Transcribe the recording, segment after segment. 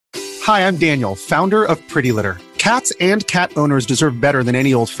Hi, I'm Daniel, founder of Pretty Litter. Cats and cat owners deserve better than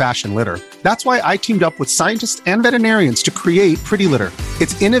any old-fashioned litter. That's why I teamed up with scientists and veterinarians to create Pretty Litter.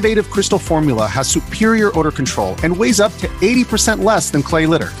 Its innovative crystal formula has superior odor control and weighs up to 80% less than clay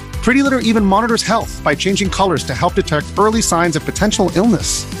litter. Pretty Litter even monitors health by changing colors to help detect early signs of potential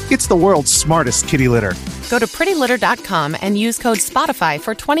illness. It's the world's smartest kitty litter. Go to prettylitter.com and use code SPOTIFY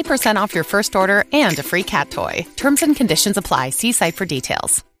for 20% off your first order and a free cat toy. Terms and conditions apply. See site for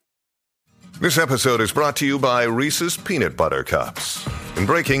details. This episode is brought to you by Reese's Peanut Butter Cups. In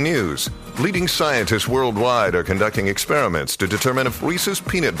breaking news, leading scientists worldwide are conducting experiments to determine if Reese's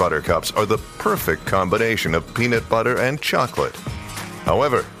Peanut Butter Cups are the perfect combination of peanut butter and chocolate.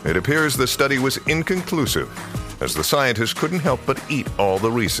 However, it appears the study was inconclusive, as the scientists couldn't help but eat all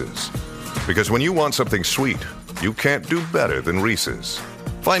the Reese's. Because when you want something sweet, you can't do better than Reese's.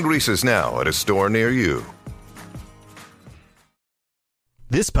 Find Reese's now at a store near you.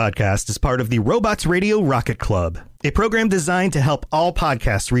 This podcast is part of the Robots Radio Rocket Club, a program designed to help all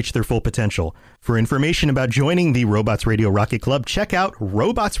podcasts reach their full potential. For information about joining the Robots Radio Rocket Club, check out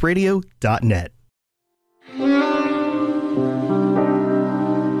robotsradio.net.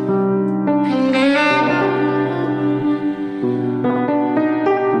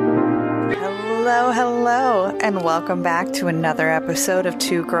 Hello, and welcome back to another episode of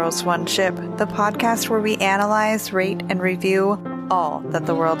Two Girls, One Ship, the podcast where we analyze, rate, and review all that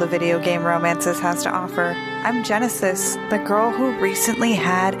the world of video game romances has to offer. I'm Genesis, the girl who recently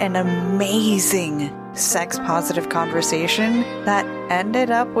had an amazing sex-positive conversation that ended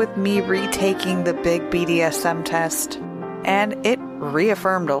up with me retaking the big BDSM test, and it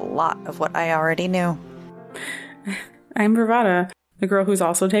reaffirmed a lot of what I already knew. I'm Bravada, the girl who's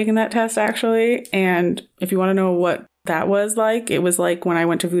also taken that test, actually, and if you want to know what that was like, it was like when I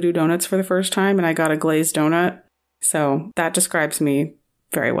went to Voodoo Donuts for the first time and I got a glazed donut. So that describes me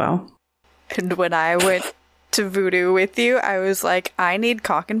very well. And when I went to Voodoo with you, I was like, I need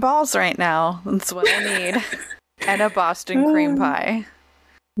cock and balls right now. That's what I need. And a Boston cream pie.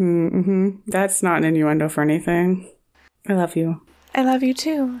 Mm-hmm. That's not an innuendo for anything. I love you. I love you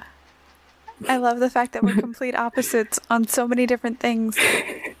too. I love the fact that we're complete opposites on so many different things.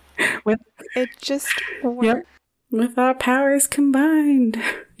 It just works. Yep. With our powers combined.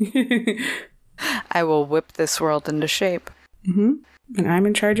 I will whip this world into shape. Mm-hmm. And I'm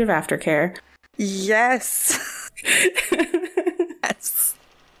in charge of aftercare. Yes. Yes.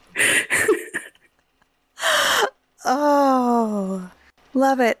 Oh,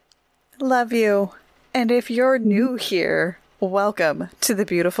 love it. Love you. And if you're new here, welcome to the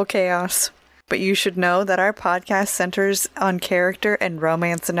beautiful chaos. But you should know that our podcast centers on character and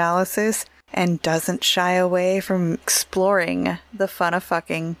romance analysis and doesn't shy away from exploring the fun of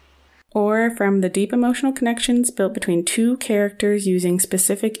fucking. Or from the deep emotional connections built between two characters using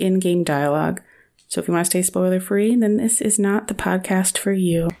specific in-game dialogue. So if you want to stay spoiler-free, then this is not the podcast for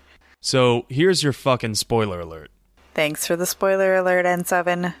you. So here's your fucking spoiler alert. Thanks for the spoiler alert,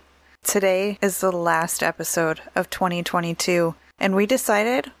 N7. Today is the last episode of 2022, and we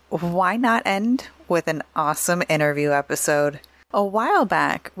decided, why not end with an awesome interview episode? A while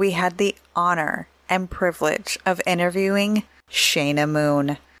back, we had the honor and privilege of interviewing Shayna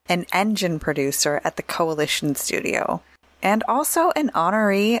Moon, an engine producer at the Coalition Studio, and also an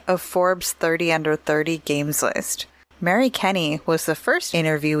honoree of Forbes 30 Under 30 Games list. Mary Kenny was the first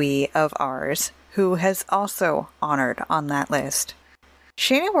interviewee of ours who has also honored on that list.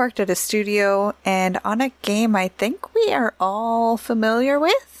 Shayna worked at a studio and on a game I think we are all familiar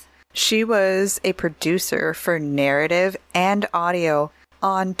with. She was a producer for narrative and audio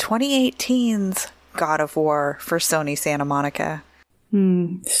on 2018's God of War for Sony Santa Monica.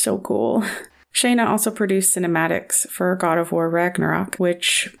 So cool. Shayna also produced cinematics for God of War Ragnarok,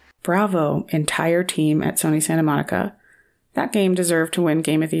 which, bravo, entire team at Sony Santa Monica. That game deserved to win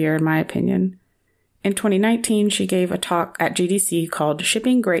Game of the Year in my opinion. In 2019, she gave a talk at GDC called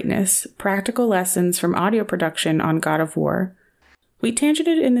Shipping Greatness, Practical Lessons from Audio Production on God of War. We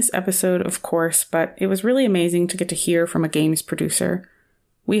tangented in this episode, of course, but it was really amazing to get to hear from a games producer.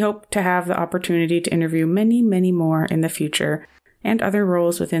 We hope to have the opportunity to interview many, many more in the future, and other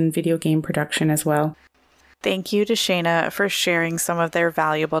roles within video game production as well. Thank you to Shayna for sharing some of their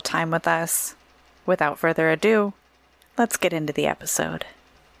valuable time with us. Without further ado, let's get into the episode.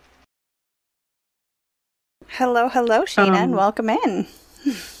 Hello, Shayna, and welcome in.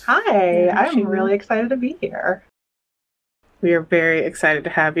 Hi, I'm really excited to be here. We are very excited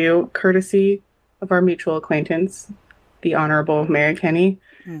to have you, courtesy of our mutual acquaintance, the Honorable Mary Kenny.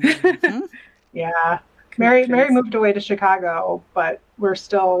 Mm-hmm. Yeah. Mary moved away to Chicago, but we're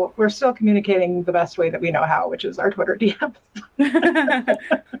still communicating the best way that we know how, which is our Twitter DMs.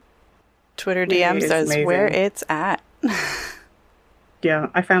 Twitter DMs is amazing. where it's at. Yeah,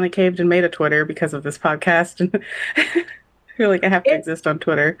 I finally caved and made a Twitter because of this podcast. And I feel like I have to exist on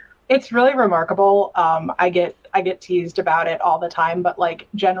Twitter. It's really remarkable. I get teased about it all the time, but like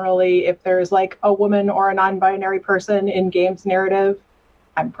generally, if there's like a woman or a non-binary person in games narrative,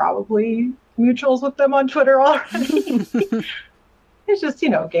 I'm probably mutuals with them on Twitter already. It's just,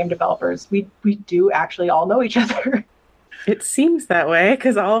 game developers. We do actually all know each other. It seems that way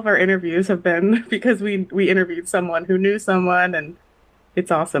because all of our interviews have been because we interviewed someone who knew someone, and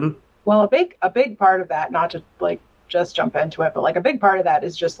it's awesome. Well, a big part of that, not to just jump into it, but like a big part of that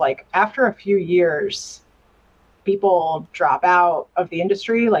is just like after a few years, people drop out of the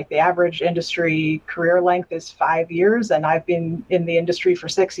industry. Like the average industry career length is 5 years, and I've been in the industry for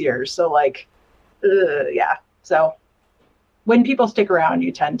 6 years. So yeah. So when people stick around,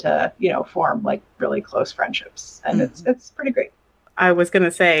 you tend to, form like really close friendships, and it's pretty great. I was going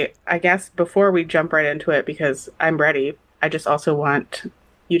to say, I guess before we jump right into it, because I'm ready, I just also want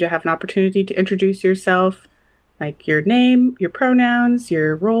you to have an opportunity to introduce yourself, like your name, your pronouns,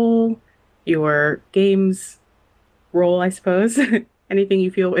 your role, your game's role, I suppose. Anything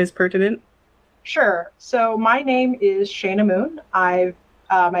you feel is pertinent. Sure. So my name is Shayna Moon.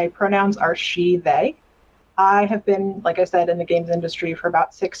 My pronouns are she, they. I have been, like I said, in the games industry for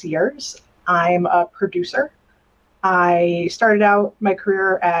about 6 years. I'm a producer. I started out my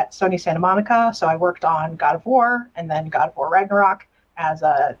career at Sony Santa Monica, so I worked on God of War and then God of War Ragnarok as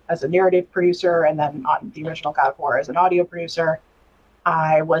a narrative producer, and then on the original God of War as an audio producer.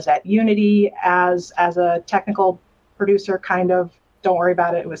 I was at Unity as a technical producer, kind of. Don't worry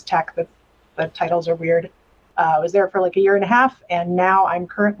about it. It was tech. The titles are weird. I was there for like a year and a half, and now I'm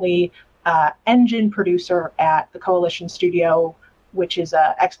currently engine producer at the Coalition Studio, which is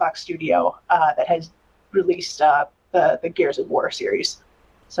a Xbox studio that has released the Gears of War series.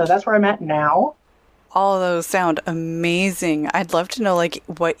 So that's where I'm at now. All of those sound amazing. I'd love to know like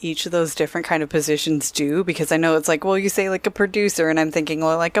what each of those different kind of positions do, because I know it's like, well, you say like a producer, and I'm thinking,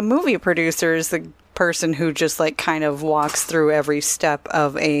 well, like a movie producer is the person who just like kind of walks through every step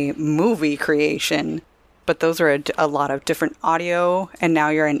of a movie creation. But those are a lot of different audio, and now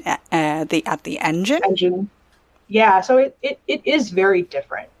you're at the engine. Yeah, so it is very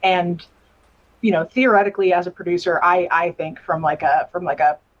different, and theoretically as a producer, I think from like a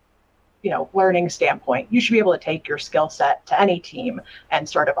learning standpoint, you should be able to take your skill set to any team and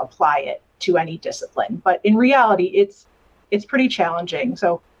sort of apply it to any discipline. But in reality, it's pretty challenging.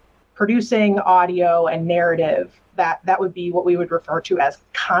 So producing audio and narrative, that would be what we would refer to as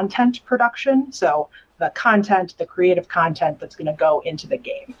content production. So the content, the creative content that's going to go into the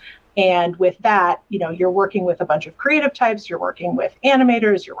game. And with that, you're working with a bunch of creative types, you're working with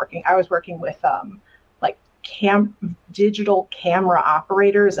animators, I was working with digital camera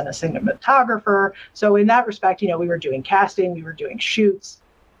operators and a cinematographer. So in that respect, we were doing casting, we were doing shoots.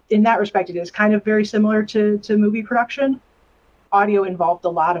 In that respect, it is kind of very similar to movie production. Audio involved a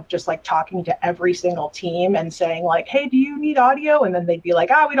lot of just like talking to every single team and saying like, hey, do you need audio? And then they'd be like,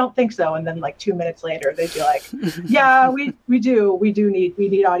 we don't think so. And then like 2 minutes later, they'd be like, yeah, we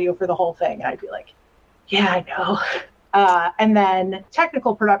need audio for the whole thing. And I'd be like, yeah, I know. And then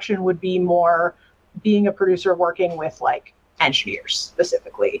technical production would be more being a producer working with like engineers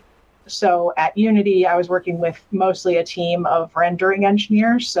specifically. So at Unity, I was working with mostly a team of rendering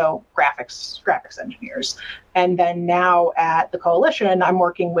engineers, so graphics engineers. And then now at the Coalition, I'm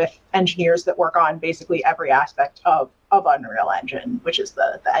working with engineers that work on basically every aspect of Unreal Engine, which is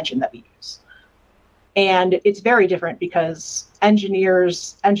the engine that we use. And it's very different because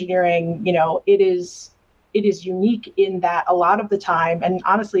engineering, it is unique in that a lot of the time, and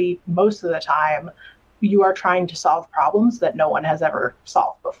honestly, most of the time, you are trying to solve problems that no one has ever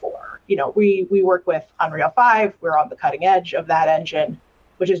solved before. We work with Unreal 5. We're on the cutting edge of that engine,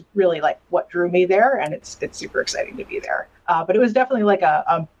 which is really like what drew me there. And it's super exciting to be there. But it was definitely like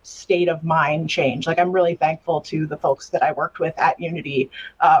a state of mind change. Like I'm really thankful to the folks that I worked with at Unity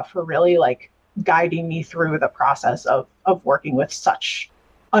for really like guiding me through the process of working with such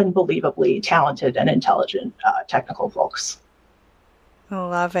unbelievably talented and intelligent technical folks. I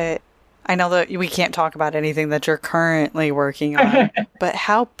love it. I know that we can't talk about anything that you're currently working on, but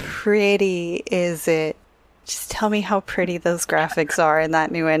how pretty is it? Just tell me how pretty those graphics are in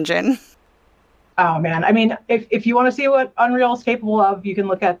that new engine. Oh man, I mean, if you want to see what Unreal is capable of, you can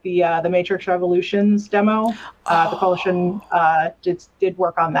look at the Matrix Revolutions demo. The Coalition did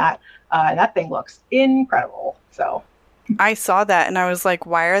work on that, and that thing looks incredible. So I saw that and I was like,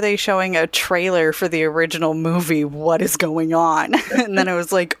 why are they showing a trailer for the original movie? What is going on? And then I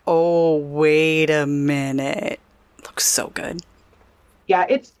was like, oh, wait a minute. It looks so good. yeah,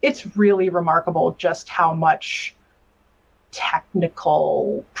 it's really remarkable just how much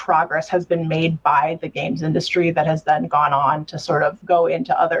technical progress has been made by the games industry that has then gone on to sort of go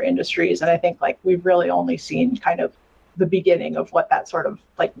into other industries. And I think like we've really only seen kind of the beginning of what that sort of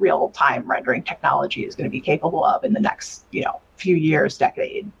like real time rendering technology is going to be capable of in the next, few years,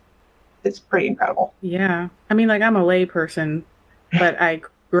 decade. It's pretty incredible. Yeah. I mean, like I'm a lay person, but I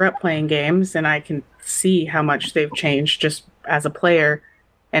grew up playing games and I can see how much they've changed just as a player.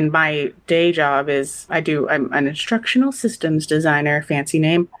 And my day job is I'm an instructional systems designer, fancy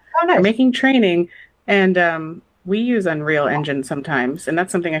name, for making training. And we use Unreal Engine sometimes. And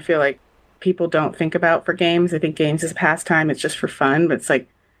that's something I feel like people don't think about for games. I think games is a pastime. It's just for fun. But it's like,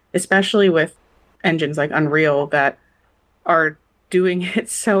 especially with engines like Unreal that are doing it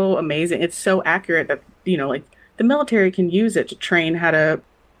so amazing. It's so accurate that, like the military can use it to train how to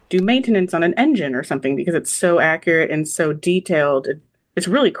do maintenance on an engine or something because it's so accurate and so detailed. It's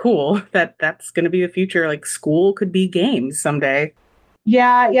really cool that that's going to be the future. Like school could be games someday.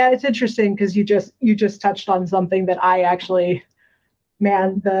 Yeah, it's interesting because you just touched on something that I actually,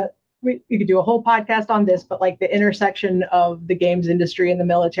 we could do a whole podcast on this, but like the intersection of the games industry and the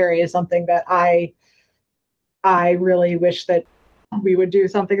military is something that I really wish that we would do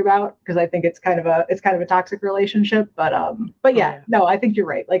something about because I think it's kind of a toxic relationship. But yeah, no, I think you're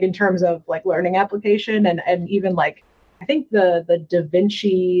right. Like in terms of like learning application and even like I think the Da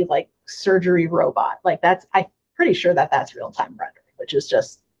Vinci like surgery robot, like I'm pretty sure that's real time rendering, which is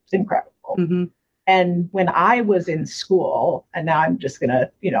just incredible. Mm-hmm. And when I was in school, and now I'm just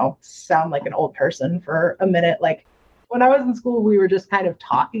gonna, sound like an old person for a minute, like when I was in school, we were just kind of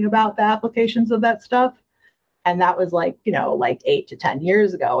talking about the applications of that stuff. And that was like, like 8 to 10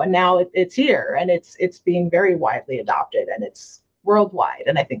 years ago. And now it's here and it's being very widely adopted and it's worldwide.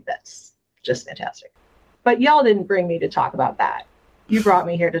 And I think that's just fantastic. But y'all didn't bring me to talk about that. You brought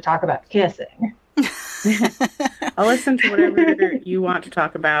me here to talk about kissing. I'll listen to whatever you want to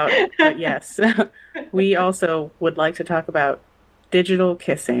talk about. But yes, we also would like to talk about digital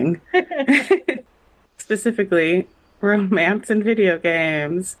kissing. Specifically, romance in video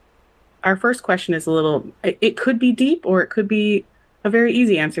games. Our first question is it could be deep or it could be a very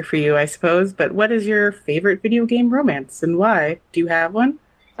easy answer for you, I suppose. But what is your favorite video game romance and why? Do you have one?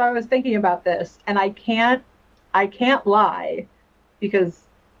 So I was thinking about this and I can't lie because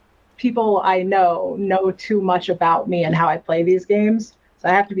people I know too much about me and how I play these games. So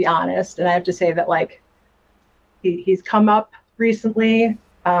I have to be honest. And I have to say that like he's come up recently.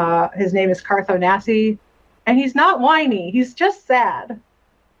 His name is Carth Onasi and he's not whiny. He's just sad.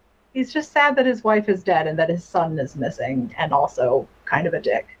 He's just sad that his wife is dead and that his son is missing and also kind of a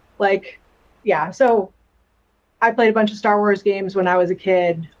dick. Like, yeah. So I played a bunch of Star Wars games when I was a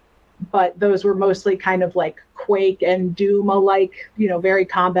kid, but those were mostly kind of like Quake and Doom-alike, very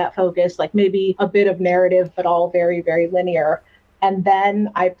combat focused, like maybe a bit of narrative, but all very, very linear. And then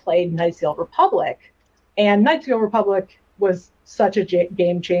I played Knights of the Old Republic, and Knights of the Old Republic was such a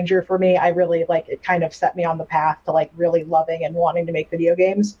game changer for me. I really it kind of set me on the path to like really loving and wanting to make video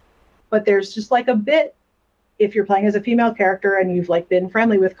games. But there's just like a bit, if you're playing as a female character and you've like been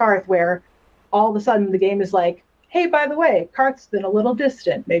friendly with Carth, where all of a sudden the game is like, hey, by the way, Carth's been a little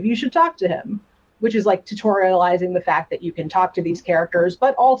distant. Maybe you should talk to him, which is like tutorializing the fact that you can talk to these characters.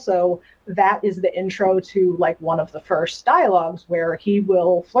 But also that is the intro to like one of the first dialogues where he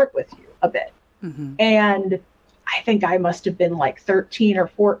will flirt with you a bit. Mm-hmm. And I think I must have been like 13 or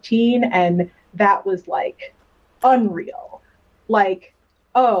 14. And that was like unreal. Like,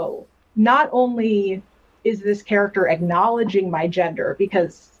 oh, not only is this character acknowledging my gender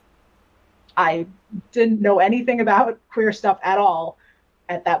because I didn't know anything about queer stuff at all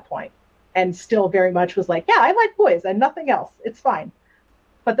at that point, and still very much was like, yeah, I like boys and nothing else. It's fine.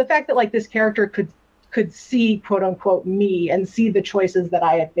 But the fact that like this character could see quote unquote me and see the choices that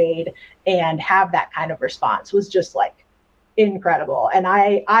I had made and have that kind of response was just like incredible. And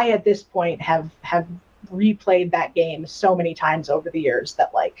I at this point have replayed that game so many times over the years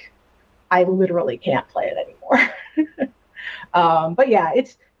that like I literally can't play it anymore. But yeah,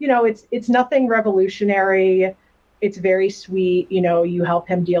 it's nothing revolutionary. It's very sweet. You help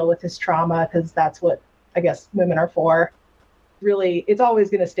him deal with his trauma because that's what I guess women are for. Really, it's always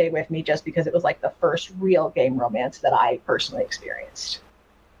going to stay with me just because it was like the first real game romance that I personally experienced.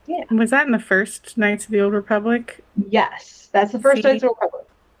 Yeah. Was that in the first Knights of the Old Republic? Yes, that's the first Knights of the Old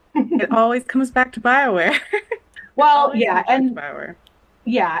Republic. It always comes back to BioWare. Well, yeah, and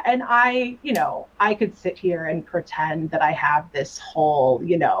yeah, and I could sit here and pretend that I have this whole,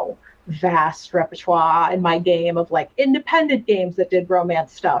 vast repertoire in my game of like independent games that did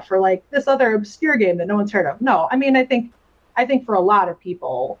romance stuff or like this other obscure game that no one's heard of. No, I mean, I think I think for a lot of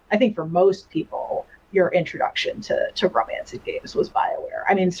people, I think for most people, your introduction to romance in games was BioWare.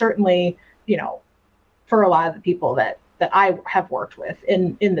 I mean, certainly, you know, for a lot of the people that I have worked with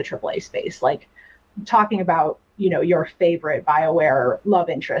in the AAA space, like talking about, you know, your favorite BioWare love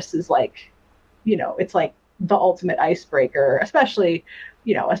interest is like, you know, it's like the ultimate icebreaker, especially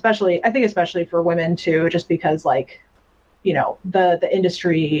for women too, just because like, you know, the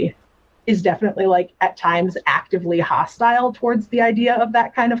industry is definitely like at times actively hostile towards the idea of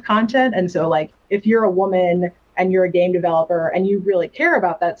that kind of content. And so like if you're a woman and you're a game developer and you really care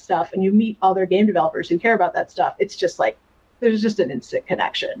about that stuff and you meet other game developers who care about that stuff, it's just like there's just an instant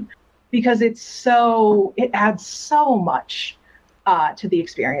connection because it adds so much to the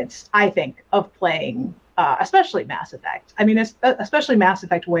experience, I think, of playing especially Mass Effect. I mean, especially Mass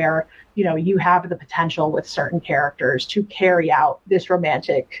Effect, where, you know, you have the potential with certain characters to carry out this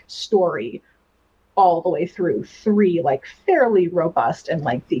romantic story all the way through 3 like fairly robust and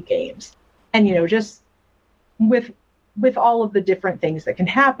lengthy games. And, you know, just with all of the different things that can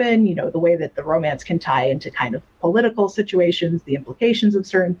happen, you know, the way that the romance can tie into kind of political situations, the implications of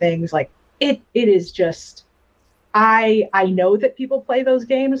certain things, like it is just, I know that people play those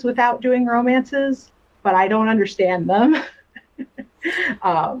games without doing romances, but I don't understand them.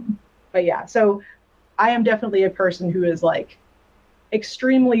 But yeah, so I am definitely a person who is like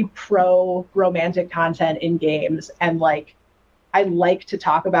extremely pro romantic content in games. And like, I like to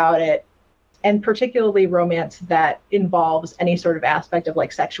talk about it, and particularly romance that involves any sort of aspect of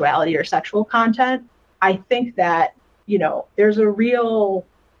like sexuality or sexual content. I think that, you know, there's a real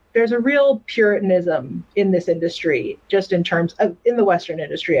puritanism in this industry, just in terms of, in the Western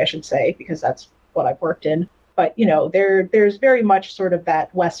industry, I should say, because that's what I've worked in. But, you know, there's very much sort of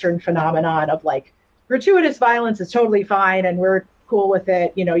that Western phenomenon of like gratuitous violence is totally fine and we're cool with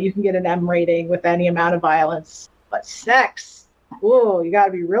it. You know, you can get an M rating with any amount of violence, but sex, whoa, you got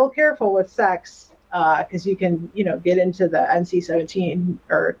to be real careful with sex because you can, you know, get into the NC-17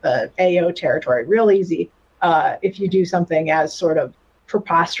 or the AO territory real easy if you do something as sort of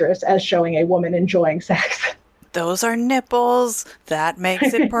preposterous as showing a woman enjoying sex. Those are nipples. That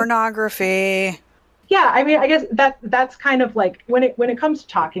makes it pornography. Yeah, I mean, I guess that's kind of like when it comes to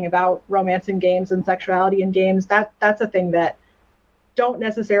talking about romance in games and sexuality in games, that's a thing that don't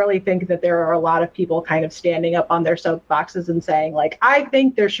necessarily think that there are a lot of people kind of standing up on their soapboxes and saying like, I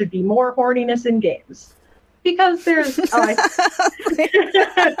think there should be more horniness in games, because there's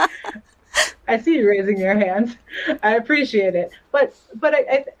I see you raising your hand. I appreciate it. But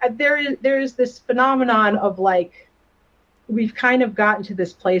there's this phenomenon of like, we've kind of gotten to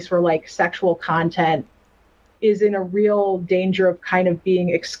this place where like sexual content is in a real danger of kind of being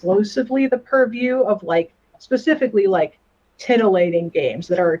exclusively the purview of like specifically like titillating games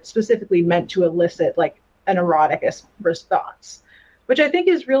that are specifically meant to elicit like an erotic response, which I think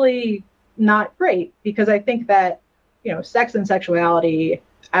is really not great, because I think that, you know, sex and sexuality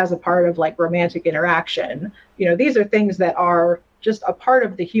as a part of like romantic interaction, you know, these are things that are just a part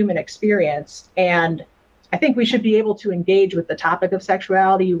of the human experience. And I think we should be able to engage with the topic of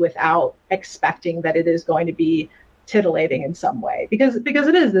sexuality without expecting that it is going to be titillating in some way, because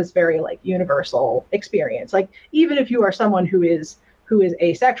it is this very like universal experience. Like, even if you are someone who is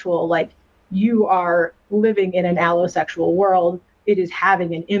asexual, like you are living in an allosexual world, it is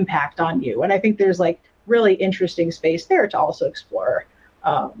having an impact on you. And I think there's like really interesting space there to also explore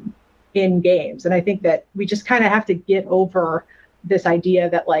in games. And I think that we just kind of have to get over this idea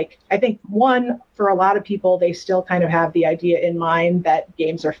that like, I think one, for a lot of people, they still kind of have the idea in mind that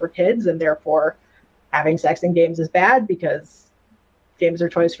games are for kids and therefore having sex in games is bad because games are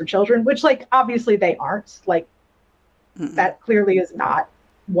toys for children, which like obviously they aren't. Like that clearly is not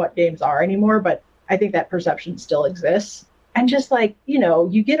what games are anymore, but I think that perception still exists. And just like, you know,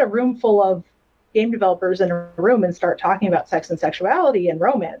 you get a room full of game developers in a room and start talking about sex and sexuality and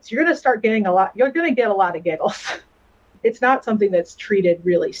romance, you're going to get a lot of giggles. It's not something that's treated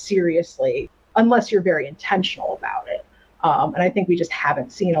really seriously unless you're very intentional about it. And I think we just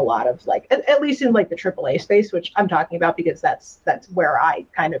haven't seen a lot of like, at least in like the AAA space, which I'm talking about because that's where I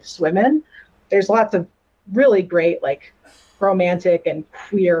kind of swim in. There's lots of really great like romantic and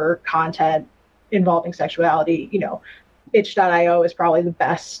queer content involving sexuality. You know, itch.io is probably the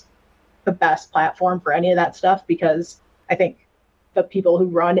best platform for any of that stuff, because I think the people who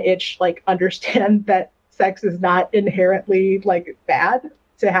run itch like understand that sex is not inherently like bad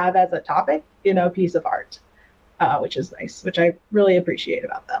to have as a topic in a piece of art, which is nice, which I really appreciate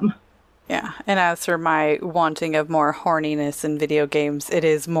about them. Yeah, and as for my wanting of more horniness in video games, it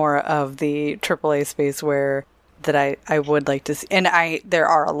is more of the AAA space where that I would like to see. And there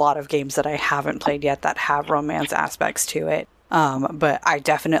are a lot of games that I haven't played yet that have romance aspects to it. But I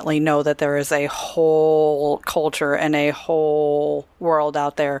definitely know that there is a whole culture and a whole world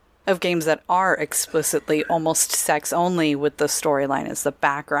out there of games that are explicitly almost sex only with the storyline as the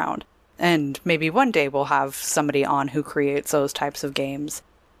background. And maybe one day we'll have somebody on who creates those types of games.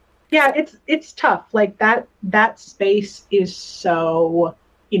 Yeah, it's tough. Like that space is so,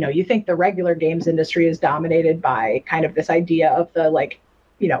 you think the regular games industry is dominated by kind of this idea of the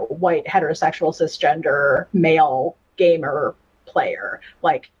white heterosexual cisgender male gamer player.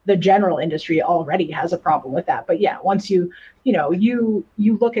 Like the general industry already has a problem with that. But yeah, once you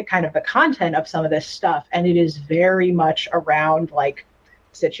look at kind of the content of some of this stuff, and it is very much around like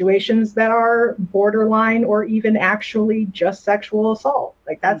situations that are borderline or even actually just sexual assault.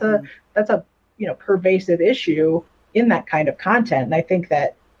 Like that's a pervasive issue in that kind of content. And I think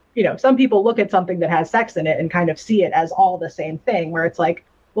that, some people look at something that has sex in it and kind of see it as all the same thing, where it's like,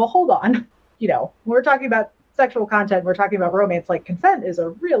 well, hold on, we're talking about sexual content, we're talking about romance, like consent is a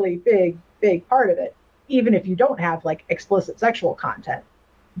really big part of it, even if you don't have like explicit sexual content.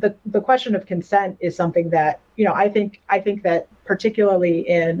 The question of consent is something that, I think that particularly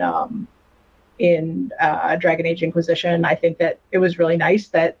in Dragon Age Inquisition, I think that it was really nice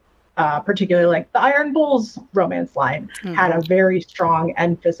that particularly like the Iron Bulls romance line had a very strong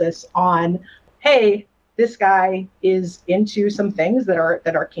emphasis on, hey, this guy is into some things that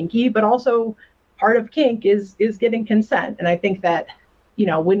are kinky, but also part of kink is getting consent. And I think that,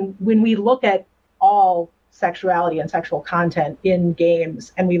 when we look at all sexuality and sexual content in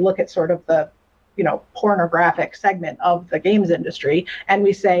games, and we look at sort of the, pornographic segment of the games industry, and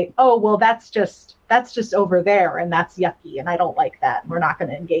we say, oh, well, that's just over there, and that's yucky, and I don't like that, and we're not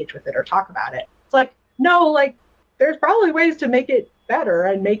going to engage with it or talk about it. It's like, no, like there's probably ways to make it better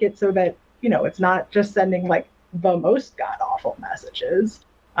and make it so that, it's not just sending like the most god awful messages.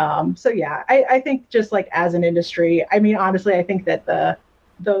 So yeah, I think just like as an industry, I mean, honestly, I think that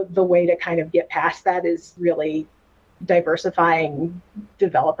the way to kind of get past that is really diversifying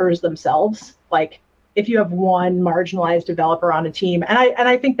developers themselves. Like if you have one marginalized developer on a team, and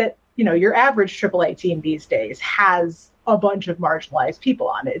I think that, your average AAA team these days has a bunch of marginalized people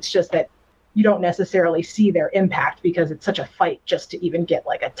on it. It's just that you don't necessarily see their impact because it's such a fight just to even get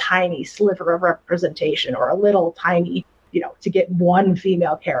like a tiny sliver of representation or a little tiny, to get one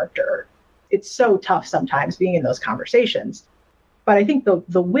female character. It's so tough sometimes being in those conversations. But I think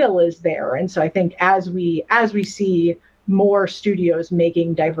the will is there. And so I think as we see more studios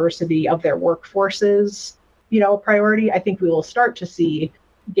making diversity of their workforces, a priority, I think we will start to see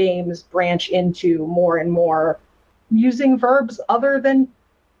games branch into more and more using verbs other than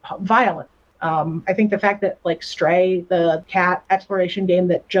violent. I think the fact that like Stray, the cat exploration game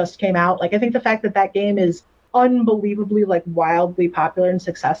that just came out, like I think the fact that game is unbelievably like wildly popular and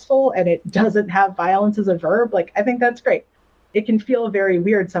successful, and it doesn't have violence as a verb, like I think that's great. It can feel very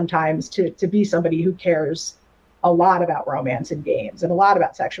weird sometimes to be somebody who cares a lot about romance in games and a lot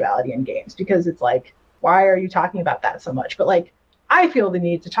about sexuality in games, because it's like, why are you talking about that so much? But like, I feel the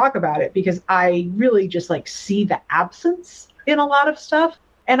need to talk about it because I really just like see the absence in a lot of stuff.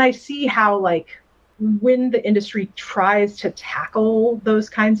 And I see how like when the industry tries to tackle those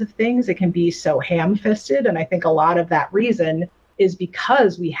kinds of things, it can be so ham-fisted. And I think a lot of that reason is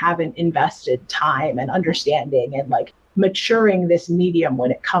because we haven't invested time and understanding and like maturing this medium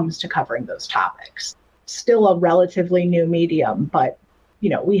when it comes to covering those topics. Still a relatively new medium, but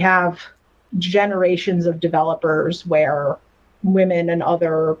we have generations of developers where women and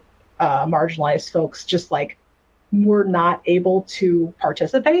other marginalized folks just like were not able to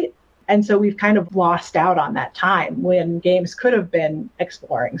participate. And so we've kind of lost out on that time when games could have been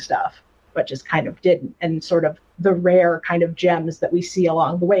exploring stuff, but just kind of didn't. And sort of the rare kind of gems that we see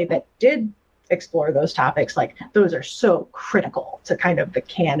along the way that did explore those topics, like those are so critical to kind of the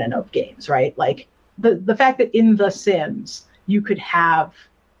canon of games, right? Like the fact that in The Sims you could have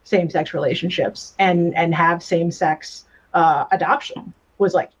same-sex relationships and have same-sex adoption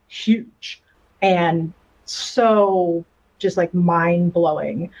was like huge and so just like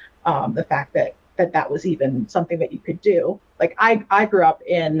mind-blowing. The fact that was even something that you could do. Like I grew up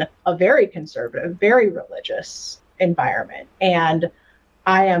in a very conservative, very religious environment, and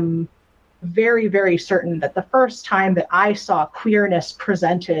I am very, very certain that the first time that I saw queerness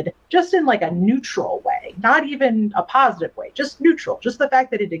presented just in like a neutral way, not even a positive way, just neutral, just the fact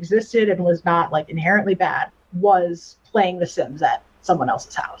that it existed and was not like inherently bad, was playing The Sims at someone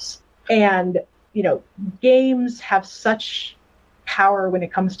else's house. And, games have such power when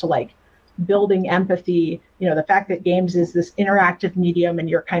it comes to like building empathy, the fact that games is this interactive medium and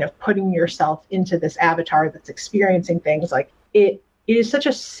you're kind of putting yourself into this avatar that's experiencing things, like it is such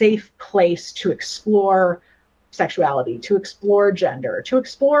a safe place to explore sexuality, to explore gender, to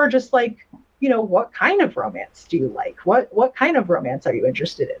explore just like, what kind of romance do you like? What kind of romance are you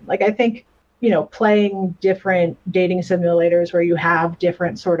interested in? Like, I think, playing different dating simulators where you have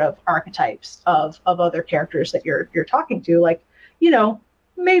different sort of archetypes of other characters that you're talking to, like,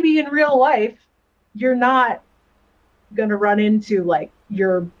 maybe in real life, you're not going to run into like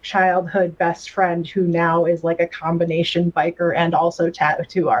your childhood best friend who now is like a combination biker and also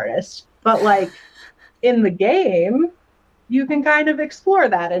tattoo artist. But like in the game, you can kind of explore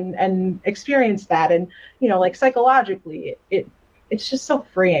that and experience that. And, like psychologically, it's just so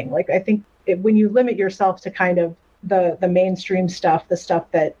freeing. Like, I think when you limit yourself to kind of the mainstream stuff, the stuff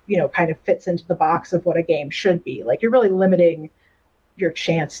that, kind of fits into the box of what a game should be, like you're really limiting your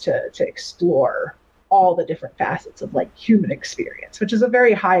chance to explore all the different facets of like human experience, which is a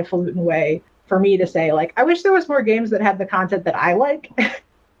very highfalutin way for me to say, like, I wish there was more games that had the content that I like.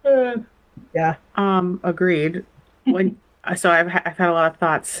 Yeah. Agreed. So I've had a lot of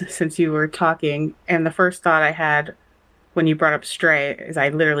thoughts since you were talking, and the first thought I had when you brought up Stray is I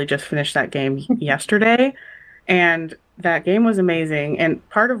literally just finished that game yesterday, and that game was amazing. And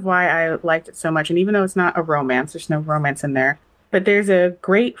part of why I liked it so much, and even though it's not a romance, there's no romance in there, but there's a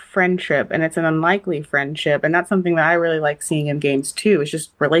great friendship, and it's an unlikely friendship. And that's something that I really like seeing in games too. It's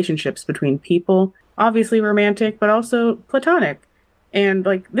just relationships between people, obviously romantic, but also platonic. And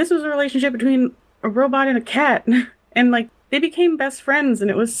like, this was a relationship between a robot and a cat. And like, they became best friends, and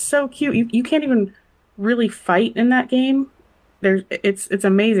it was so cute. You can't even really fight in that game. It's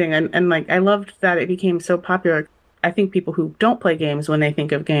amazing. And like, I loved that it became so popular. I think people who don't play games, when they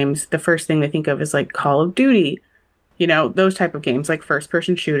think of games, the first thing they think of is like Call of Duty, those type of games, like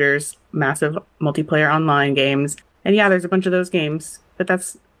first-person shooters, massive multiplayer online games. And yeah, there's a bunch of those games, but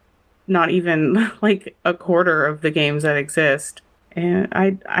that's not even like a quarter of the games that exist. And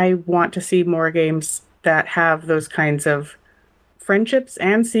I want to see more games that have those kinds of friendships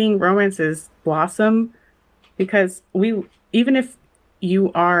and seeing romances blossom, because even if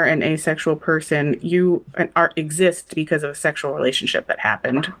you are an asexual person, you exist because of a sexual relationship that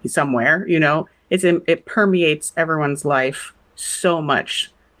happened somewhere, it permeates everyone's life so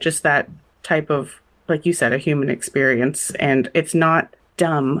much, just that type of, like you said, a human experience. And it's not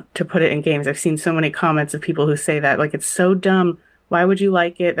dumb to put it in games. I've seen so many comments of people who say that, like, it's so dumb. Why would you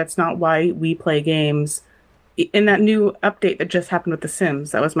like it? That's not why we play games. In that new update that just happened with The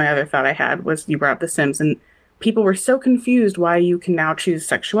Sims, that was my other thought I had, was you brought up The Sims, and people were so confused why you can now choose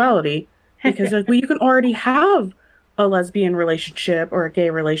sexuality, because like, well, you can already have a lesbian relationship or a gay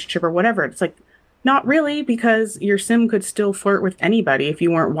relationship or whatever. It's like, not really, because your sim could still flirt with anybody if you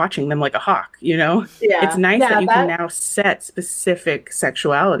weren't watching them like a hawk, Yeah. It's nice that you can now set specific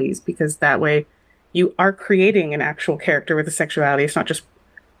sexualities, because that way you are creating an actual character with a sexuality. It's not just,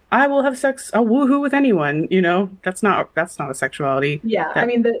 I will have sex, I'll woohoo with anyone, That's not a sexuality. Yeah, I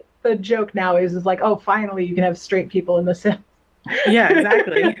mean, the joke now is like, oh, finally you can have straight people in The Sims. Yeah,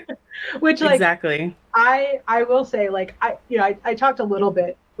 exactly. Which, like, exactly. I will say, like, I talked a little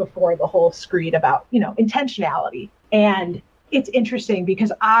bit before the whole screed about, intentionality. And it's interesting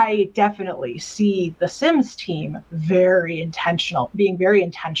because I definitely see the Sims team being very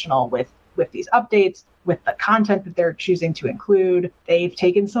intentional with these updates, with the content that they're choosing to include. They've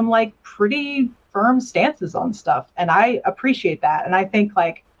taken some like pretty firm stances on stuff, and I appreciate that. And I think,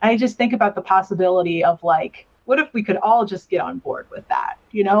 like, I just think about the possibility of, like, what if we could all just get on board with that?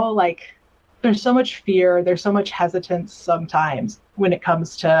 Like, there's so much fear, there's so much hesitance sometimes when it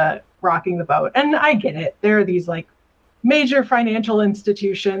comes to rocking the boat. And I get it. There are these like major financial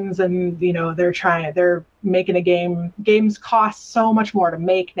institutions, and they're making a game. Games cost so much more to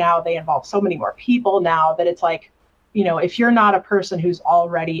make now. They involve so many more people now that it's like, if you're not a person who's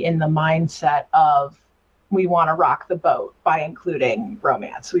already in the mindset of, we want to rock the boat by including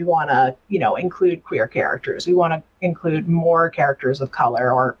romance, we want to include queer characters, we want to include more characters of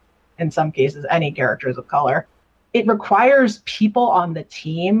color, or in some cases any characters of color, it requires people on the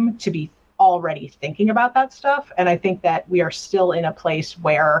team to be already thinking about that stuff. And I think that we are still in a place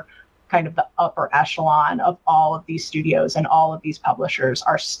where kind of the upper echelon of all of these studios and all of these publishers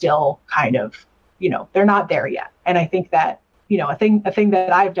are still kind of, they're not there yet. And I think that, a thing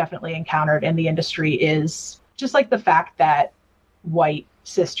that I've definitely encountered in the industry is just like the fact that white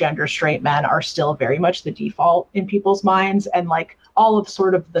cisgender straight men are still very much the default in people's minds, and like all of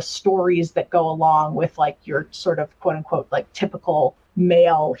sort of the stories that go along with like your sort of quote unquote like typical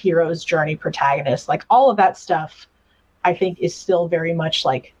male hero's journey protagonist, like all of that stuff I think is still very much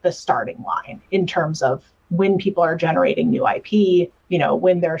like the starting line in terms of when people are generating new IP, you know,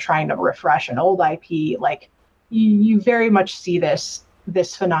 when they're trying to refresh an old IP. Like you very much see this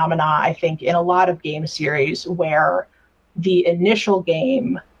phenomena, I think, in a lot of game series where the initial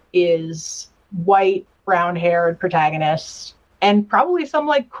game is white, brown-haired protagonist and probably some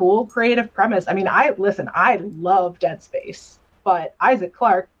like cool creative premise. I mean, I love Dead Space, but Isaac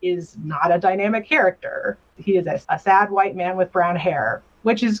Clarke is not a dynamic character. He is a sad white man with brown hair,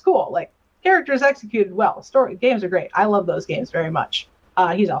 which is cool. Like, characters executed well. Games are great. I love those games very much.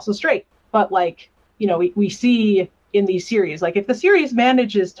 He's also straight. But, like, you know, we see in these series, like, if the series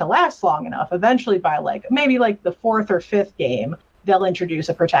manages to last long enough, eventually by, like, maybe, like, the 4th or 5th game, they'll introduce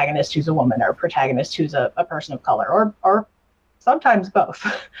a protagonist who's a woman or a protagonist who's a person of color, or sometimes both,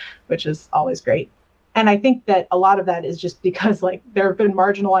 which is always great. And I think that a lot of that is just because, like, there have been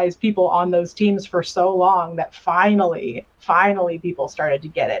marginalized people on those teams for so long that finally people started to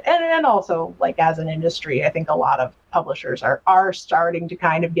get it. And also, like, as an industry, I think a lot of publishers are starting to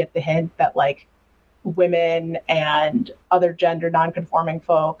kind of get the hint that, like, women and other gender nonconforming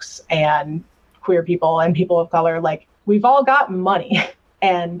folks and queer people and people of color, like, we've all got money.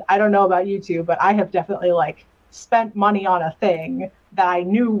 And I don't know about you two, but I have definitely, like, spent money on a thing that I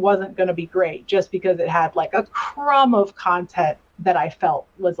knew wasn't going to be great just because it had like a crumb of content that I felt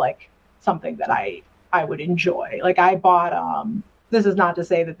was like something that I would enjoy. Like, I bought, this is not to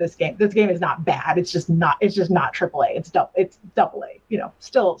say that this game is not bad. It's just not AAA. It's AA, you know,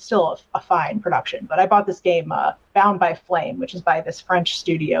 still a fine production. But I bought this game, Bound by Flame, which is by this French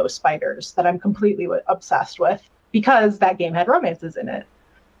studio, Spiders, that I'm completely obsessed with because that game had romances in it.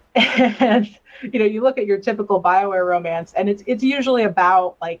 And, you know, you look at your typical BioWare romance, and it's usually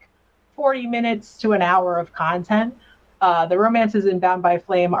about like 40 minutes to an hour of content. The romances in Bound by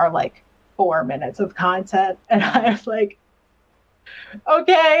Flame are like 4 minutes of content. And I was like,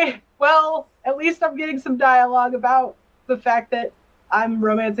 okay, well, at least I'm getting some dialogue about the fact that I'm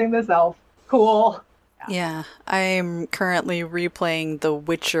romancing this elf. Cool. Yeah, I'm currently replaying The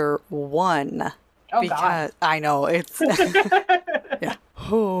Witcher 1. Oh, because God. I know it's yeah.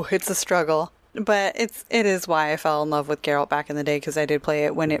 Oh, it's a struggle. But it is why I fell in love with Geralt back in the day, because I did play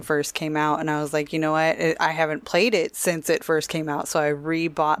it when it first came out, and I was like, you know what? I haven't played it since it first came out, so I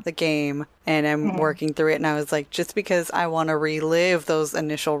rebought the game, and I'm working through it, and I was like, just because I want to relive those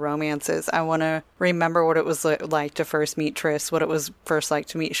initial romances, I want to remember what it was like to first meet Triss, what it was first like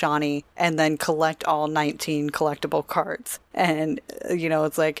to meet Shani, and then collect all 19 collectible cards. And, you know,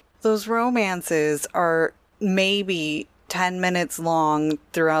 it's like, those romances are maybe 10 minutes long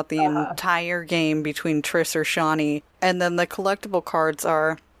throughout the entire game between Triss or Shani, and then the collectible cards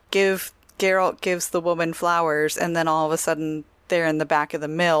are Geralt gives the woman flowers, and then all of a sudden they're in the back of the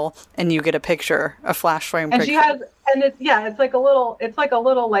mill, and you get a picture, a flash frame picture. She has, and it's like a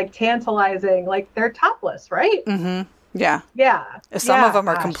little like tantalizing, like they're topless, right? Mm-hmm. Yeah. Yeah. Some of them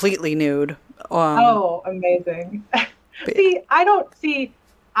are completely nude. Amazing.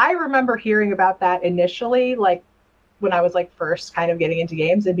 I remember hearing about that initially, like, when I was like first kind of getting into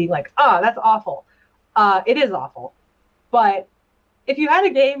games and being like, that's awful. It is awful. But if you had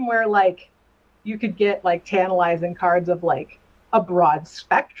a game where like you could get like tantalizing cards of like a broad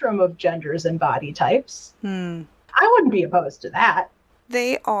spectrum of genders and body types, I wouldn't be opposed to that.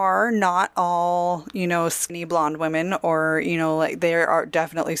 They are not all, you know, skinny blonde women, or, you know, like there are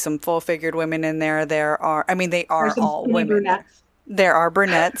definitely some full-figured women in there. They are all women. Brunettes. There are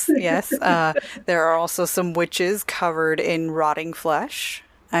brunettes, yes. There are also some witches covered in rotting flesh.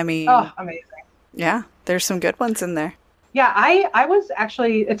 I mean... Oh, amazing. Yeah, there's some good ones in there. Yeah, I was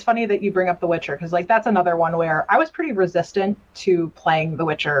actually... It's funny that you bring up The Witcher, because, like, that's another one where I was pretty resistant to playing The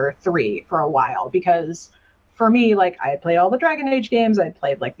Witcher 3 for a while, because for me, like, I had played all the Dragon Age games, I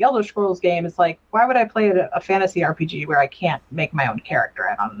played, like, the Elder Scrolls game. It's like, why would I play a fantasy RPG where I can't make my own character?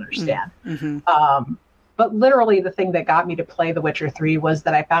 I don't understand. Mm-hmm. But literally the thing that got me to play The Witcher 3 was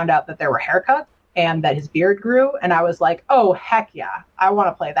that I found out that there were haircuts and that his beard grew. And I was like, oh, heck yeah, I want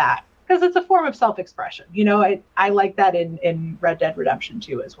to play that. Because it's a form of self-expression. You know, I like that in Red Dead Redemption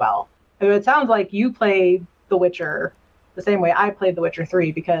 2 as well. It sounds like you played The Witcher the same way I played The Witcher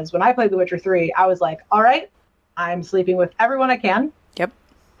 3, because when I played The Witcher 3, I was like, all right, I'm sleeping with everyone I can. Yep.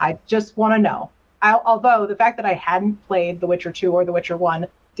 I just want to know. Although the fact that I hadn't played The Witcher 2 or The Witcher 1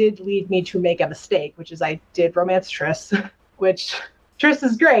 did lead me to make a mistake, which is I did romance Triss, which Triss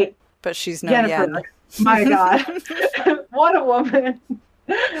is great. But she's no Jennifer, Yen. My God. What a woman.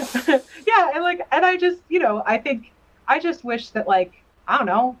 Yeah, and I just, you know, I just wish that, like, I don't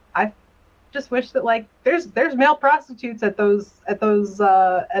know, I just wish that, like, there's male prostitutes at those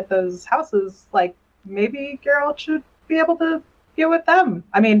houses. Like, maybe Geralt should be able to get with them.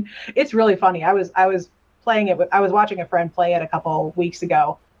 I mean, it's really funny. I was playing it I was watching a friend play it a couple weeks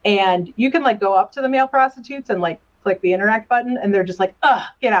ago, and you can like go up to the male prostitutes and like click the interact button, and they're just like, ugh,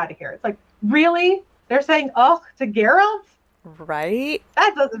 get out of here. It's like, really? They're saying ugh to Geralt? Right?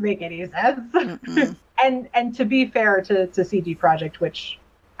 That doesn't make any sense. And to be fair to CG Projekt, which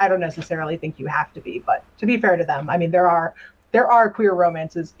I don't necessarily think you have to be, but to be fair to them, I mean, there are queer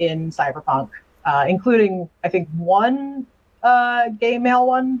romances in Cyberpunk, including I think one gay male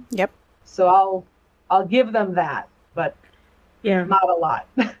one. Yep. So I'll give them that, but yeah, not a lot.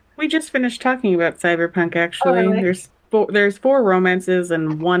 We just finished talking about Cyberpunk, actually. Oh, really? There's 4 romances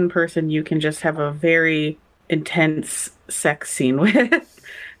and one person you can just have a very intense sex scene with.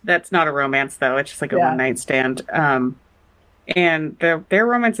 That's not a romance, though. It's just like a one-night stand. And their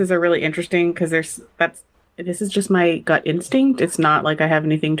romances are really interesting because this is just my gut instinct. It's not like I have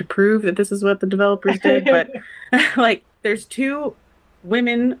anything to prove that this is what the developers did, but like there's 2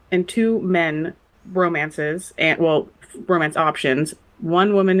 women and 2 men romances, and romance options.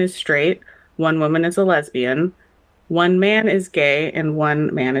 One woman is straight, one woman is a lesbian, one man is gay, and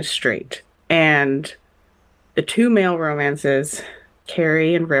one man is straight. And the 2 male romances,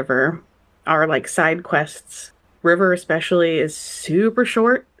 Carrie and River, are like side quests. River especially is super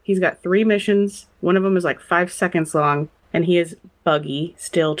short. He's got 3 missions. One of them is like 5 seconds long, and he is buggy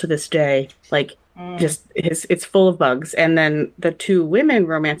still to this day. Like, just it's full of bugs. And then the 2 women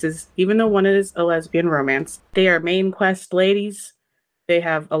romances, even though one is a lesbian romance, they are main quest ladies. They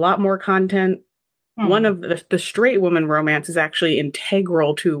have a lot more content. One of the straight woman romance is actually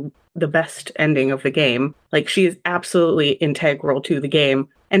integral to the best ending of the game. Like, she is absolutely integral to the game.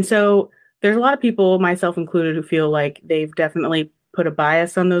 And so there's a lot of people, myself included, who feel like they've definitely put a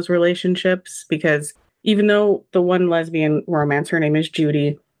bias on those relationships, because even though the one lesbian romance, her name is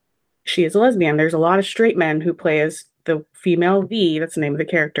Judy, she is a lesbian. There's a lot of straight men who play as the female V, that's the name of the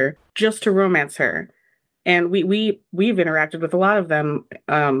character, just to romance her. And we've interacted with a lot of them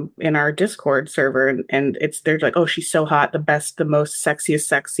in our Discord server, and they're like, oh, she's so hot, the best, the most sexiest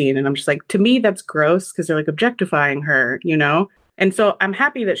sex scene. And I'm just like, to me, that's gross, because they're like objectifying her, you know? And so I'm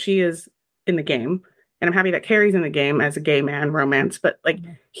happy that she is in the game, and I'm happy that Carrie's in the game as a gay man romance, but like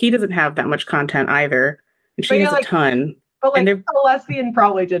he doesn't have that much content either, and she has a ton. But like a lesbian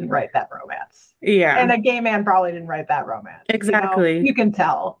probably didn't write that romance. Yeah. And a gay man probably didn't write that romance. Exactly. You can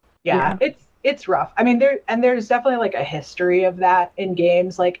tell. Yeah. It's rough. I mean, there's definitely like a history of that in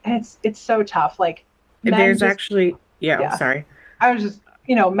games. Like, and it's so tough. Like, there's actually sorry. I was just,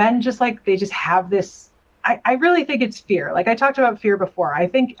 men just like, they just have this. I really think it's fear. Like I talked about fear before. I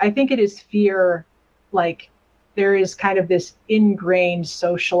think it is fear. Like there is kind of this ingrained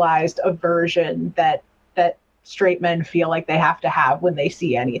socialized aversion that straight men feel like they have to have when they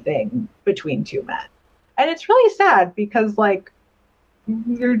see anything between 2 men. And it's really sad because like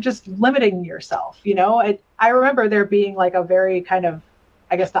you're just limiting yourself, I remember there being like a very kind of,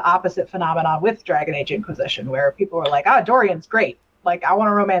 I guess, the opposite phenomenon with Dragon Age Inquisition, where people were like, Dorian's great. Like, I want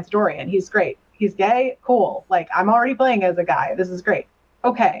to romance Dorian. He's great. He's gay. Cool. Like, I'm already playing as a guy. This is great.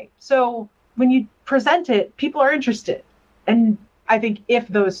 Okay. So when you present it, people are interested. And I think if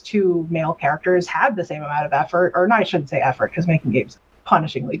those 2 male characters had the same amount of effort, or no, I shouldn't say effort because making games is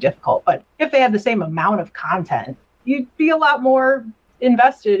punishingly difficult, but if they had the same amount of content, you'd be a lot more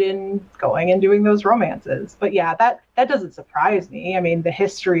invested in going and doing those romances. But yeah, that doesn't surprise me. I mean, the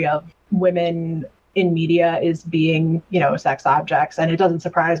history of women in media is being, sex objects. And it doesn't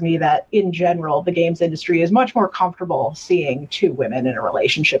surprise me that in general, the games industry is much more comfortable seeing 2 women in a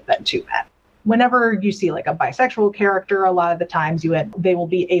relationship than 2 men. Whenever you see like a bisexual character, a lot of the times they will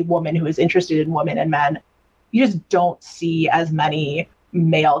be a woman who is interested in women and men. You just don't see as many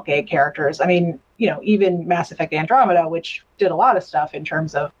male gay characters. I mean, even Mass Effect Andromeda, which did a lot of stuff in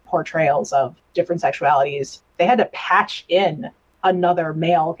terms of portrayals of different sexualities, they had to patch in another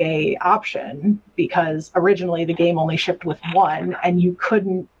male gay option because originally the game only shipped with 1, and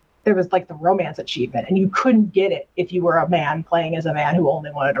there was like the romance achievement, and you couldn't get it if you were a man playing as a man who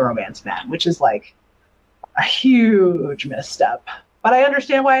only wanted to romance men, which is like a huge misstep. But I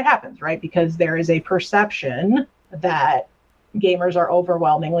understand why it happens, right? Because there is a perception that gamers are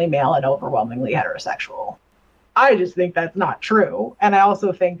overwhelmingly male and overwhelmingly heterosexual. I just think that's not true. And I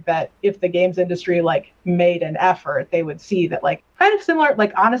also think that if the games industry like made an effort, they would see that like kind of similar,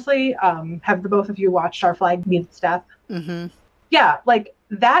 like honestly, have the both of you watched Our Flag Meets Death? Mm-hmm. Yeah, like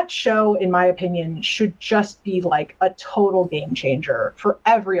that show, in my opinion, should just be like a total game changer for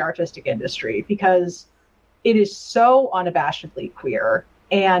every artistic industry because it is so unabashedly queer.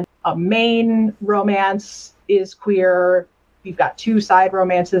 And a main romance is queer. You've got 2 side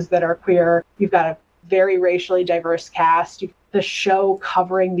romances that are queer. You've got a very racially diverse cast, the show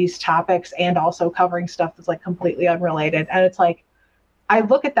covering these topics and also covering stuff that's like completely unrelated. And it's like, I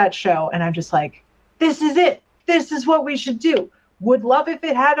look at that show and I'm just like, this is it. This is what we should do. Would love if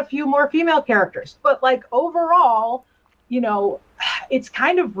it had a few more female characters. But like overall, you know, it's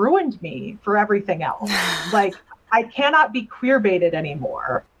kind of ruined me for everything else. Like, I cannot be queer baited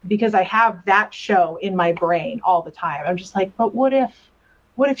anymore because I have that show in my brain all the time. I'm just like, but what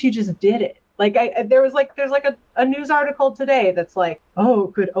if you just did it? Like, there's like a news article today that's like, oh,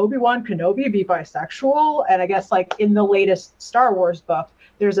 could Obi-Wan Kenobi be bisexual? And I guess like in the latest Star Wars book,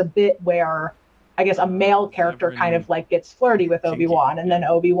 there's a bit where I guess a male character kind of like gets flirty with Obi-Wan, and then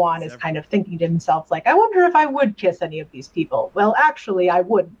Obi-Wan is kind of thinking to himself like, I wonder if I would kiss any of these people. Well, actually, I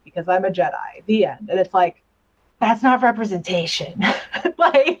wouldn't because I'm a Jedi. The end. And it's like, that's not representation.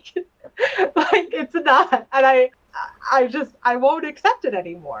 like it's not. And I won't accept it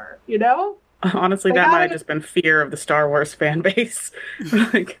anymore, you know? Honestly, like, that might have just been fear of the Star Wars fan base.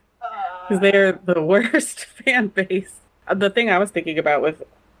 Like, because they're the worst fan base. The thing I was thinking about with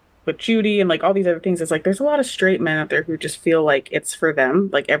Judy and like all these other things is like, there's a lot of straight men out there who just feel like it's for them.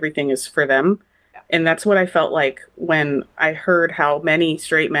 Like everything is for them. Yeah. And that's what I felt like when I heard how many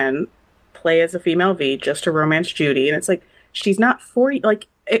straight men play as a female V just to romance Judy. And it's like, she's not for you. Like,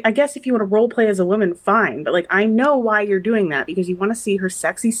 I guess if you want to role play as a woman, fine. But like, I know why you're doing that, because you want to see her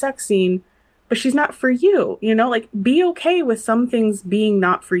sexy sex scene, but she's not for you, you know, like be okay with some things being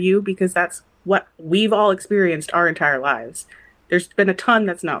not for you, because that's what we've all experienced our entire lives. There's been a ton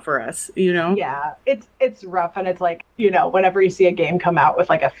that's not for us, you know? Yeah, it's rough. And it's like, you know, whenever you see a game come out with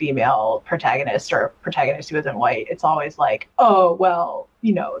like a female protagonist or a protagonist who isn't white, it's always like, oh, well,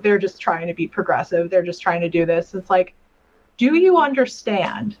 you know, they're just trying to be progressive. They're just trying to do this. It's like, do you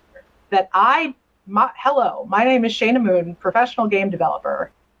understand that hello, my name is Shayna Moon, professional game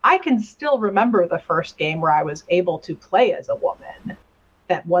developer. I can still remember the first game where I was able to play as a woman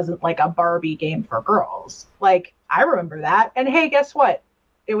that wasn't like a Barbie game for girls. Like, I remember that. And hey, guess what?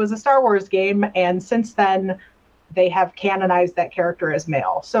 It was a Star Wars game. And since then, they have canonized that character as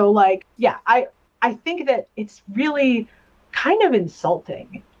male. So like, yeah, I think that it's really kind of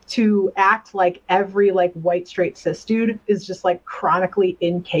insulting to act like every like white straight cis dude is just like chronically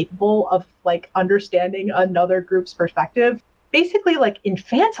incapable of like understanding another group's perspective. Basically like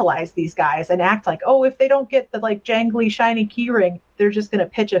infantilize these guys and act like, oh, if they don't get the like jangly shiny keyring, they're just going to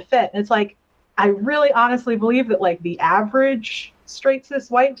pitch a fit. And it's like, I really honestly believe that like the average straight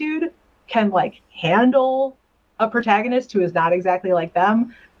cis white dude can like handle a protagonist who is not exactly like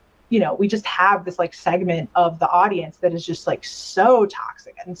them. You know, we just have this like segment of the audience that is just like so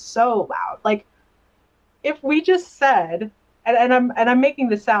toxic and so loud. Like, if we just said, and I'm making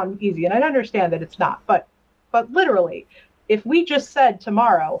this sound easy, and I understand that it's not, but literally, if we just said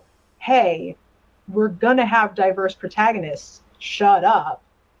tomorrow, hey, we're going to have diverse protagonists, shut up,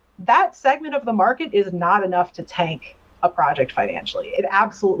 that segment of the market is not enough to tank a project financially. It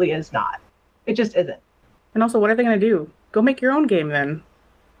absolutely is not. It just isn't. And also, what are they going to do? Go make your own game then.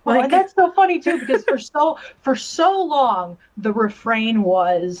 Well, like, and that's so funny too, because for so long, the refrain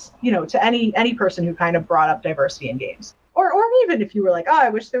was, you know, to any person who kind of brought up diversity in games, or even if you were like, oh, I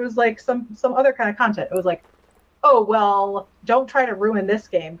wish there was like some other kind of content. It was like, oh, well, don't try to ruin this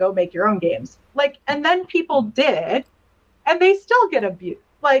game. Go make your own games. Like, and then people did, and they still get abused.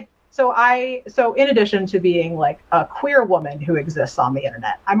 Like, so in addition to being like a queer woman who exists on the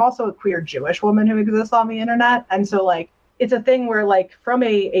internet, I'm also a queer Jewish woman who exists on the internet. And so like, it's a thing where like from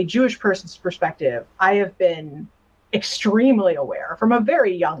a Jewish person's perspective, I have been extremely aware from a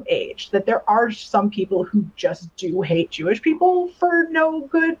very young age that there are some people who just do hate Jewish people for no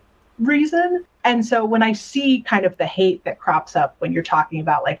good reason. And so when I see kind of the hate that crops up when you're talking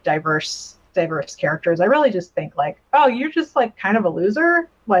about like diverse characters, I really just think like, oh, you're just like kind of a loser.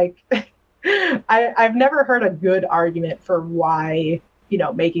 Like, I've never heard a good argument for why, you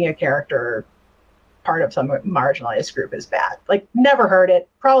know, making a character part of some marginalized group is bad. Like, never heard it,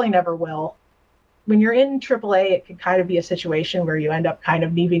 probably never will. When you're in AAA, it can kind of be a situation where you end up kind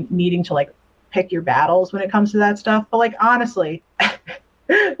of needing to like pick your battles when it comes to that stuff. But like, honestly,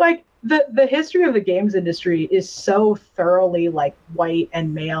 like the history of the games industry is so thoroughly like white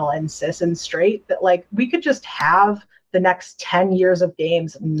and male and cis and straight that like we could just have the next 10 years of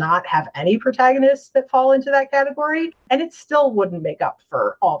games not have any protagonists that fall into that category, and it still wouldn't make up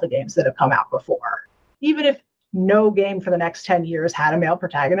for all the games that have come out before. Even if no game for the next 10 years had a male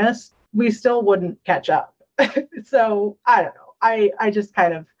protagonist, we still wouldn't catch up. So I don't know. I just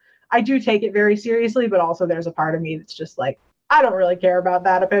kind of, I do take it very seriously, but also there's a part of me that's just like, I don't really care about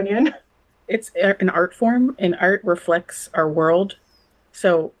that opinion. It's an art form, and art reflects our world.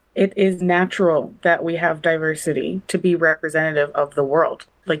 So it is natural that we have diversity to be representative of the world.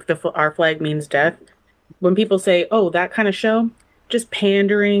 Like our flag means death. When people say, oh, that kind of show, just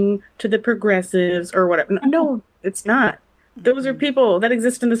pandering to the progressives or whatever. No, it's not. Those are people that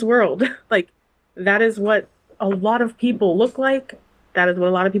exist in this world. Like, that is what a lot of people look like. That is what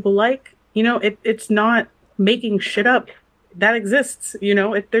a lot of people like. You know, it's not making shit up. That exists, you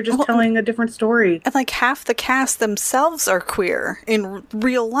know, they're just telling a different story. And like half the cast themselves are queer in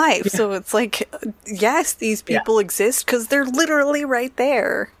real life. Yeah. So it's like, yes, these people exist because they're literally right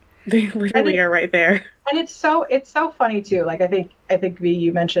there. They literally are right there. And it's so funny too. Like I think V,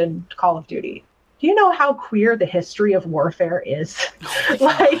 you mentioned Call of Duty. Do you know how queer the history of warfare is?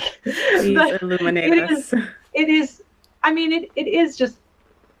 Like, illuminate us. It is. I mean, it is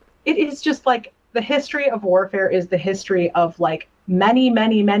just like the history of warfare is the history of like many,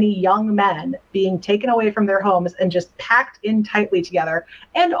 many, many young men being taken away from their homes and just packed in tightly together,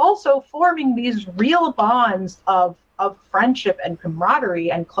 and also forming these real bonds of friendship and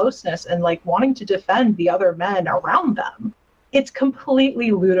camaraderie and closeness and like wanting to defend the other men around them. It's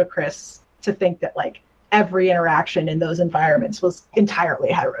completely ludicrous to think that like every interaction in those environments was entirely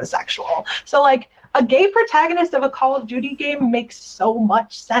heterosexual. So like a gay protagonist of a Call of Duty game makes so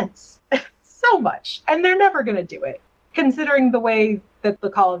much sense. So much. And they're never going to do it, considering the way that the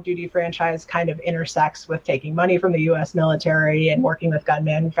Call of Duty franchise kind of intersects with taking money from the US military and working with gun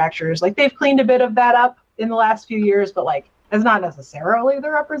manufacturers. Like they've cleaned a bit of that up in the last few years, but like it's not necessarily the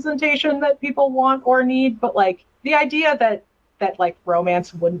representation that people want or need. But like the idea that like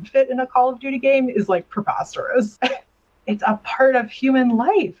romance wouldn't fit in a Call of Duty game is like preposterous. It's a part of human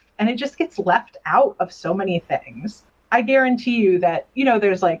life and it just gets left out of so many things. I guarantee you that, you know,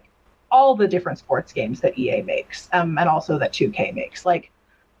 there's like all the different sports games that EA makes and also that 2K makes. Like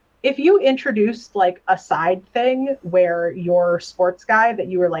if you introduced like a side thing where your sports guy that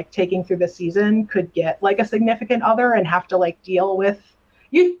you were like taking through the season could get like a significant other and have to like deal with,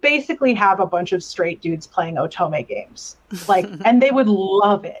 you'd basically have a bunch of straight dudes playing Otome games. Like, and they would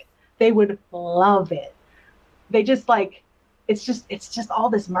love it. They would love it. They just like, it's just all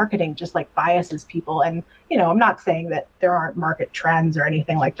this marketing just like biases people. And, you know, I'm not saying that there aren't market trends or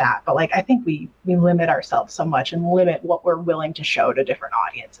anything like that, but like, I think we limit ourselves so much and limit what we're willing to show to different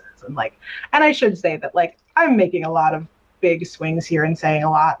audiences. And like, and I should say that like, I'm making a lot of big swings here and saying a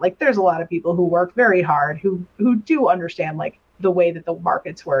lot, like there's a lot of people who work very hard, who do understand like the way that the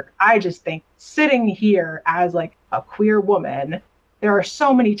markets work. I just think sitting here as like a queer woman, there are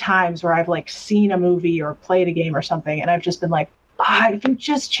so many times where I've like seen a movie or played a game or something, and I've just been like, if you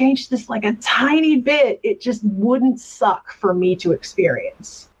just change this like a tiny bit, it just wouldn't suck for me to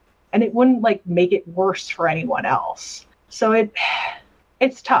experience. And it wouldn't like make it worse for anyone else. So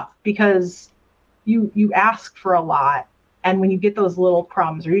it's tough because you ask for a lot. And when you get those little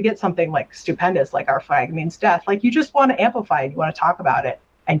crumbs or you get something like stupendous, like Our Flag Means Death, like you just want to amplify it. You want to talk about it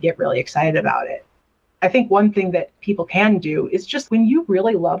and get really excited about it. I think one thing that people can do is just when you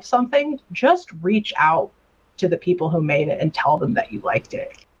really love something, just reach out to the people who made it and tell them that you liked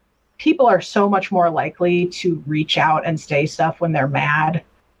it. People are so much more likely to reach out and say stuff when they're mad.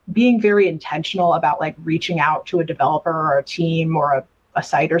 Being very intentional about like reaching out to a developer or a team or a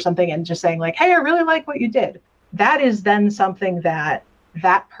site or something and just saying like, hey, I really like what you did. That is then something that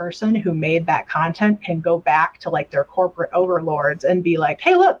person who made that content can go back to like their corporate overlords and be like,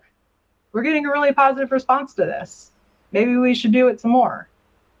 hey, look, we're getting a really positive response to this. Maybe we should do it some more.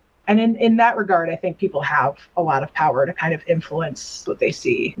 And in that regard, I think people have a lot of power to kind of influence what they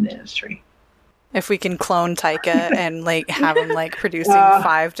see in the industry. If we can clone Taika and like have him like producing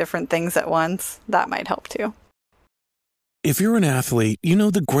 5 different things at once, that might help too. If you're an athlete, you know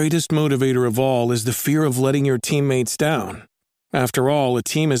the greatest motivator of all is the fear of letting your teammates down. After all, a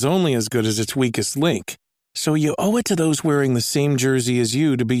team is only as good as its weakest link. So you owe it to those wearing the same jersey as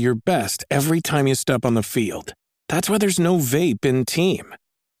you to be your best every time you step on the field. That's why there's no vape in team.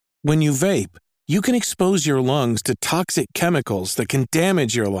 When you vape, you can expose your lungs to toxic chemicals that can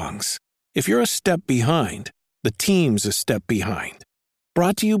damage your lungs. If you're a step behind, the team's a step behind.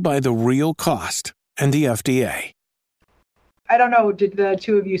 Brought to you by The Real Cost and the FDA. I don't know, did the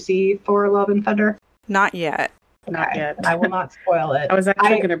two of you see Thor: Love and Thunder? Not yet. Not yet. I will not spoil it. I was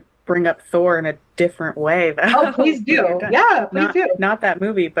actually going to bring up Thor in a different way. Oh, please do. Yeah, please do. Not that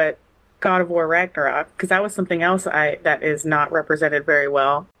movie, but God of War Ragnarok, because that was something else that is not represented very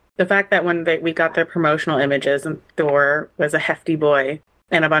well. The fact that when we got the promotional images and Thor was a hefty boy,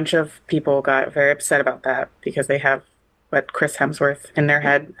 and a bunch of people got very upset about that because they have what Chris Hemsworth in their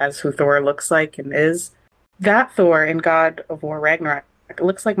head as who Thor looks like and is. That Thor in God of War Ragnarok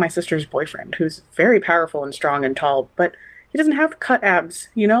looks like my sister's boyfriend, who's very powerful and strong and tall, but he doesn't have cut abs,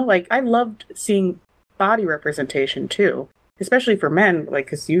 you know? Like, I loved seeing body representation too, especially for men, like,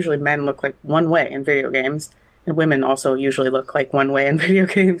 because usually men look like one way in video games, and women also usually look like one way in video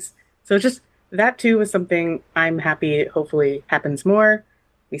games. So just that too is something I'm happy hopefully happens more.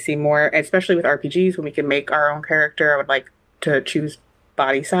 We see more, especially with RPGs, when we can make our own character. I would like to choose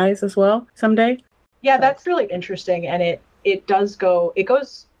body size as well someday. Yeah, that's really interesting. And it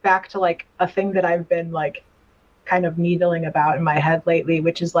goes back to like a thing that I've been like kind of needling about in my head lately,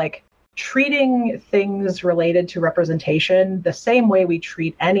 which is like treating things related to representation the same way we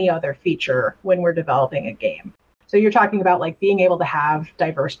treat any other feature when we're developing a game. So you're talking about like being able to have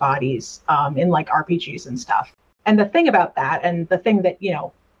diverse bodies in like RPGs and stuff. And the thing about that, and the thing that, you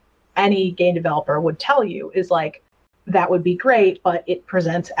know, any game developer would tell you is like, that would be great, but it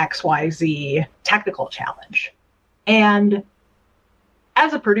presents XYZ technical challenge. And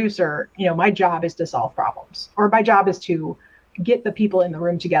as a producer, you know, my job is to solve problems, or my job is to get the people in the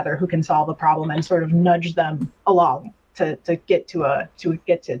room together who can solve a problem and sort of nudge them along to get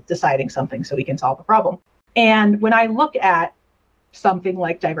to deciding something so we can solve a problem. And when I look at something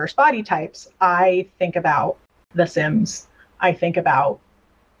like diverse body types, I think about The Sims. I think about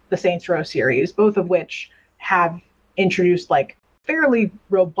the Saints Row series, both of which have introduced like fairly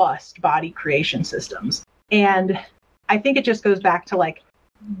robust body creation systems. And I think it just goes back to like,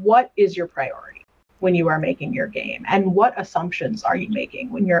 what is your priority when you are making your game? And what assumptions are you making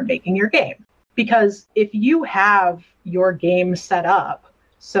when you're making your game? Because if you have your game set up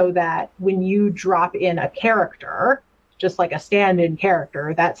so that when you drop in a character, just like a stand-in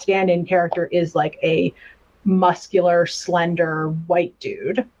character, that stand-in character is like a muscular, slender, white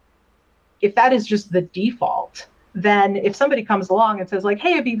dude. If that is just the default, then if somebody comes along and says like,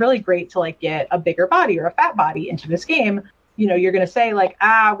 hey, it'd be really great to like get a bigger body or a fat body into this game, you know, you're going to say like,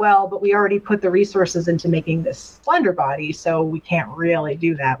 well, but we already put the resources into making this slender body, so we can't really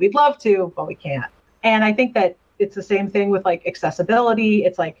do that. We'd love to, but we can't. And I think that it's the same thing with like accessibility.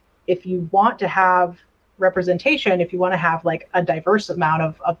 It's like, if you want to have representation, if you want to have like a diverse amount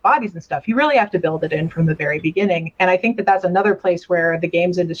of bodies and stuff, you really have to build it in from the very beginning. And I think that that's another place where the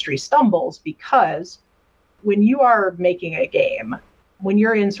games industry stumbles, because when you are making a game, when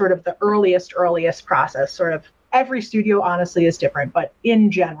you're in sort of the earliest process, sort of every studio honestly is different, but in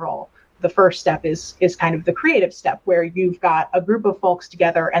general, the first step is kind of the creative step, where you've got a group of folks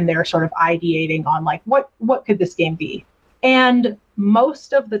together and they're sort of ideating on like, what could this game be? And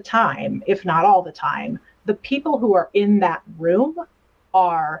most of the time, if not all the time, the people who are in that room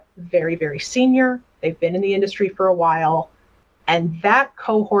are very, very senior. They've been in the industry for a while. And that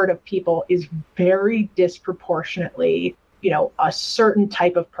cohort of people is very disproportionately, you know, a certain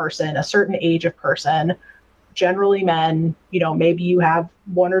type of person, a certain age of person, generally men. You know, maybe you have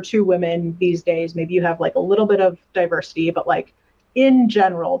one or two women these days. Maybe you have like a little bit of diversity, but like in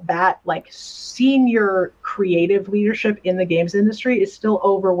general, that like senior creative leadership in the games industry is still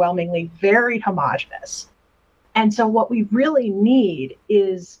overwhelmingly very homogenous. And so what we really need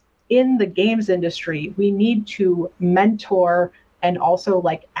is, in the games industry, we need to mentor and also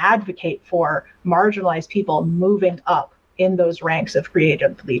like advocate for marginalized people moving up in those ranks of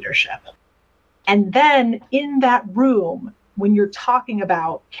creative leadership. And then in that room, when you're talking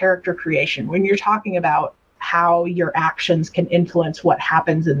about character creation, when you're talking about how your actions can influence what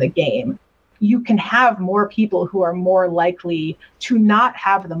happens in the game, you can have more people who are more likely to not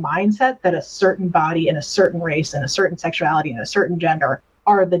have the mindset that a certain body and a certain race and a certain sexuality and a certain gender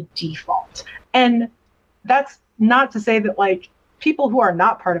are the default. And that's not to say that like people who are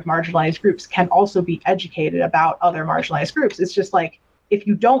not part of marginalized groups can also be educated about other marginalized groups. It's just like, if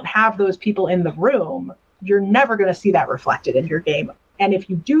you don't have those people in the room, you're never going to see that reflected in your game. And if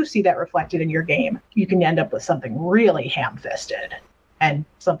you do see that reflected in your game, you can end up with something really ham-fisted and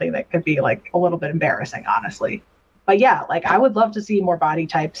something that could be like a little bit embarrassing, honestly. But yeah, like I would love to see more body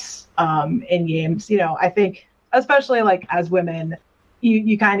types in games. You know, I think especially like as women,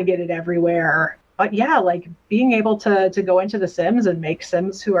 you kind of get it everywhere. But yeah, like being able to go into the Sims and make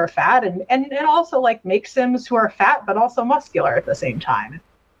Sims who are fat and also like make Sims who are fat but also muscular at the same time.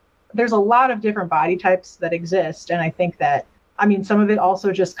 There's a lot of different body types that exist. And I think that, I mean, some of it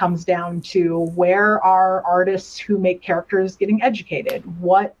also just comes down to, where are artists who make characters getting educated?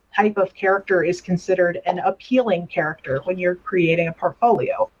 What type of character is considered an appealing character when you're creating a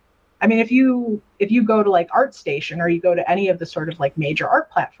portfolio? I mean, if you go to like ArtStation, or you go to any of the sort of like major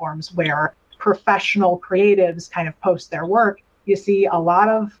art platforms where professional creatives kind of post their work, you see a lot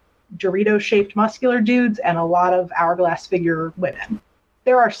of Dorito-shaped muscular dudes and a lot of hourglass figure women.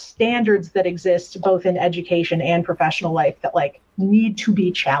 There are standards that exist both in education and professional life that like need to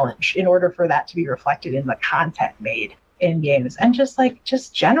be challenged in order for that to be reflected in the content made. in games. And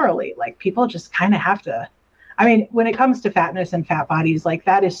just generally, like, people just kind of have to, I mean, when it comes to fatness and fat bodies, like,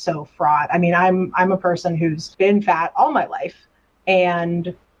 that is so fraught. I mean, I'm a person who's been fat all my life,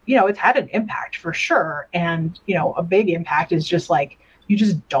 and, you know, it's had an impact for sure. And, you know, a big impact is just like, you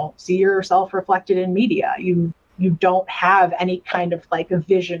just don't see yourself reflected in media. You don't have any kind of like a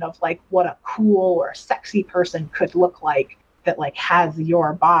vision of like what a cool or a sexy person could look like that like has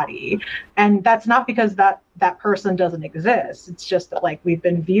your body. And that's not because that person doesn't exist. It's just that like we've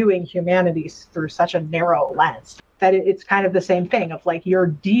been viewing humanity through such a narrow lens that it's kind of the same thing of like your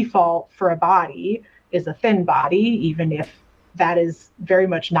default for a body is a thin body, even if that is very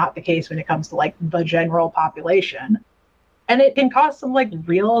much not the case when it comes to like the general population. And it can cause some like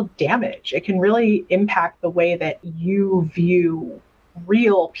real damage. It can really impact the way that you view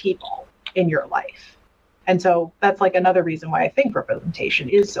real people in your life. And so that's like another reason why I think representation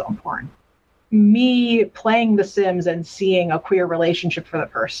is so important. Me playing The Sims and seeing a queer relationship for the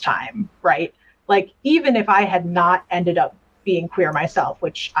first time, right? Like, even if I had not ended up being queer myself,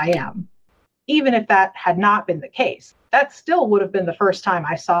 which I am, even if that had not been the case, that still would have been the first time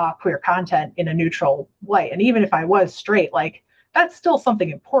I saw queer content in a neutral light. And even if I was straight, like, that's still something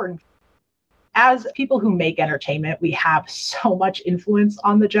important. As people who make entertainment, we have so much influence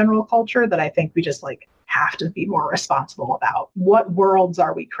on the general culture that I think we just like have to be more responsible about what worlds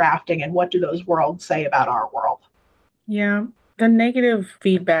are we crafting and what do those worlds say about our world. Yeah. The negative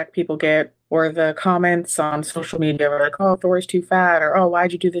feedback people get, or the comments on social media are like, oh, Thor's too fat, or oh,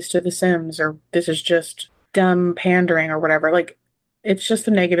 why'd you do this to The Sims, or this is just dumb pandering or whatever. Like, it's just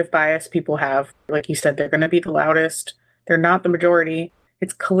a negative bias people have. Like you said, they're going to be the loudest. They're not the majority.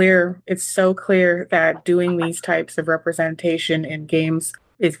 It's clear. It's so clear that doing these types of representation in games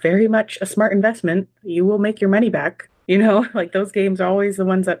is very much a smart investment. You will make your money back. You know, like, those games are always the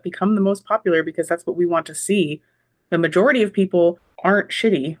ones that become the most popular because that's what we want to see. The majority of people aren't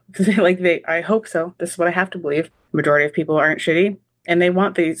shitty. I hope so. This is what I have to believe. The majority of people aren't shitty, and they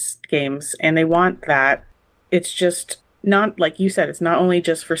want these games, and they want that. It's just not, like you said, it's not only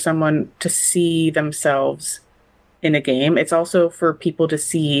just for someone to see themselves in a game, it's also for people to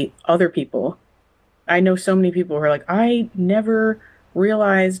see other people. I know so many people who are like, I never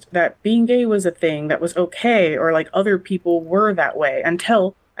realized that being gay was a thing that was okay, or like other people were that way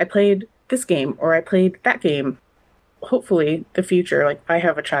until I played this game or I played that game. Hopefully the future, like, I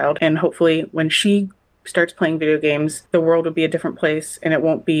have a child, and hopefully when she starts playing video games, the world will be a different place, and there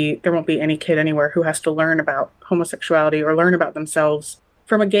won't be any kid anywhere who has to learn about homosexuality or learn about themselves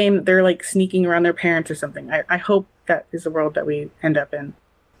from a game that they're like sneaking around their parents or something. I hope that is the world that we end up in.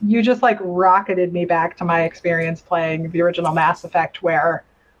 You just like rocketed me back to my experience playing the original Mass Effect, where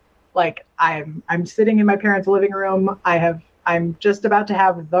like I'm sitting in my parents' living room. I'm just about to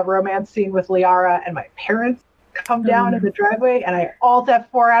have the romance scene with Liara, and my parents come down in the driveway, and I alt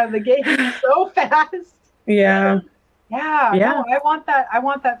F4 out of the game so fast. Yeah. No, I want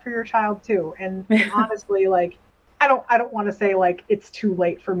that for your child too. And honestly, like, I don't want to say like it's too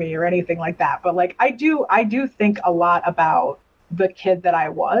late for me or anything like that, but like I do think a lot about the kid that I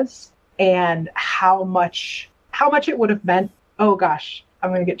was and how much it would have meant. Oh gosh,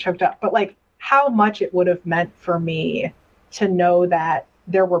 I'm going to get choked up. But like how much it would have meant for me to know that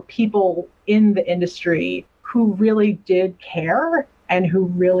there were people in the industry who really did care and who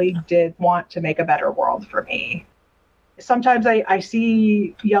really did want to make a better world for me. Sometimes I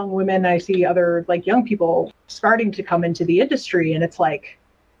see young women, I see other like young people starting to come into the industry, and it's like,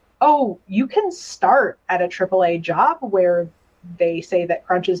 oh, you can start at a AAA job where they say that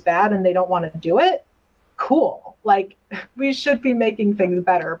crunch is bad and they don't want to do it. Cool. Like, we should be making things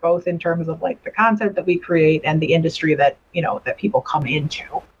better, both in terms of like the content that we create and the industry that, you know, that people come into.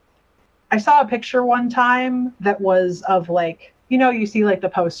 I saw a picture one time that was of like, you know, you see like the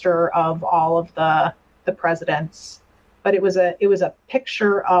poster of all of the presidents, but it was a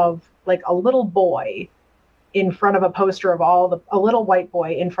picture of like a little boy in front of a poster of a little white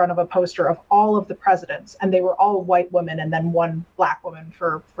boy in front of a poster of all of the presidents, and they were all white women and then one black woman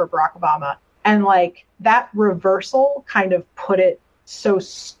for Barack Obama. And like that reversal kind of put it so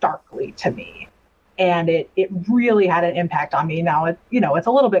starkly to me. And it really had an impact on me. Now, it's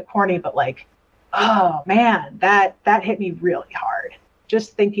a little bit corny, but like, oh man, that hit me really hard.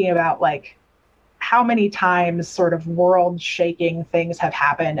 Just thinking about like how many times sort of world shaking things have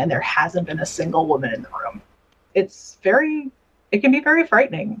happened and there hasn't been a single woman in the room. It can be very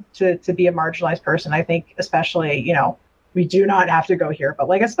frightening to be a marginalized person. I think especially, you know, we do not have to go here, but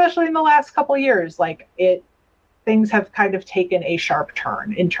like, especially in the last couple of years, like things have kind of taken a sharp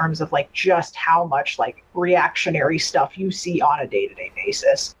turn in terms of like just how much like reactionary stuff you see on a day-to-day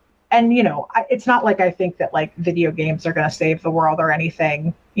basis. And, you know, it's not like I think that like video games are going to save the world or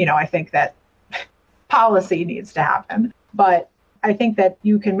anything. You know, I think that policy needs to happen, but I think that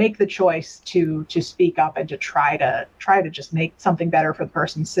you can make the choice to speak up and to try to just make something better for the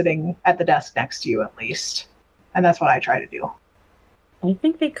person sitting at the desk next to you, at least. And that's what I try to do. I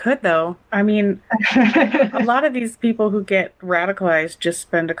think they could, though. I mean, a lot of these people who get radicalized just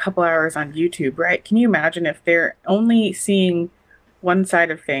spend a couple hours on YouTube, right? Can you imagine if they're only seeing one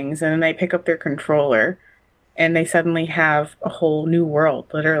side of things and then they pick up their controller and they suddenly have a whole new world,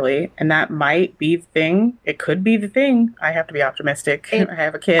 literally. And that might be the thing. It could be the thing. I have to be optimistic. I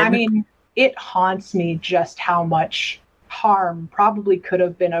have a kid. I mean, it haunts me just how much harm probably could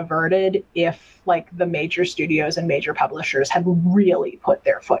have been averted if like the major studios and major publishers had really put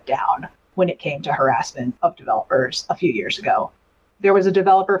their foot down when it came to harassment of developers a few years ago. There was a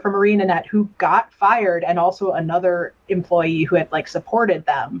developer from ArenaNet who got fired, and also another employee who had like supported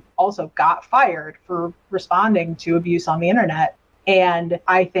them also got fired for responding to abuse on the internet. And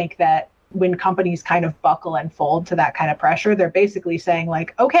I think that when companies kind of buckle and fold to that kind of pressure, they're basically saying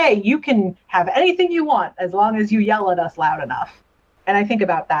like, okay, you can have anything you want as long as you yell at us loud enough. And I think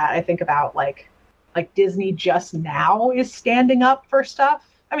about that. I think about like Disney just now is standing up for stuff.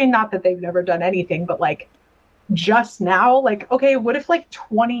 I mean, not that they've never done anything, but like just now, like, okay, what if like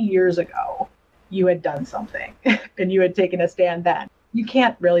 20 years ago you had done something and you had taken a stand then? You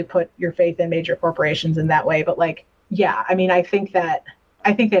can't really put your faith in major corporations in that way. But like, yeah, I mean, I think that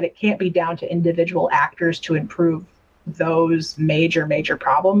it can't be down to individual actors to improve those major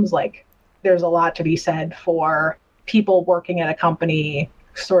problems. Like, there's a lot to be said for people working at a company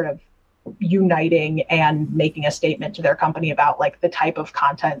sort of uniting and making a statement to their company about like the type of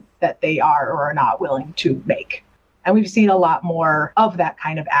content that they are or are not willing to make. And we've seen a lot more of that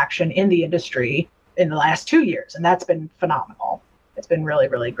kind of action in the industry in the last 2 years, and that's been phenomenal. It's been really,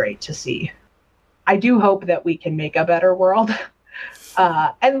 really great to see. I do hope that we can make a better world.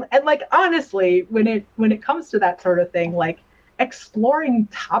 And like, honestly, when it comes to that sort of thing, like exploring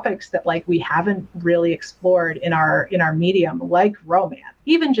topics that like we haven't really explored in our medium, like romance,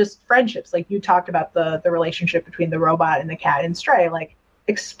 even just friendships, like you talked about the relationship between the robot and the cat in Stray, like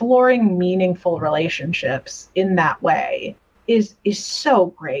exploring meaningful relationships in that way is so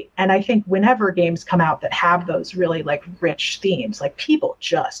great. And I think whenever games come out that have those really like rich themes, like people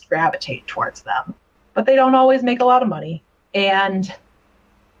just gravitate towards them, but they don't always make a lot of money. And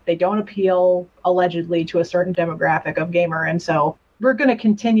they don't appeal, allegedly, to a certain demographic of gamer. And so we're going to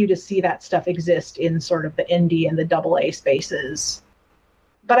continue to see that stuff exist in sort of the indie and the AA spaces.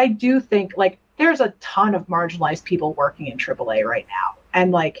 But I do think, like, there's a ton of marginalized people working in AAA right now.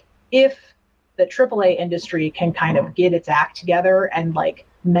 And, like, if the AAA industry can kind of get its act together and, like,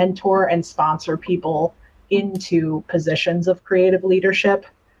 mentor and sponsor people into positions of creative leadership.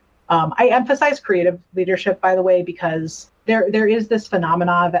 I emphasize creative leadership, by the way, because there is this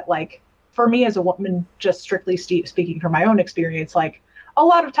phenomena that, like, for me as a woman, just strictly speaking from my own experience, like a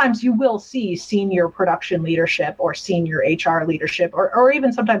lot of times you will see senior production leadership or senior HR leadership or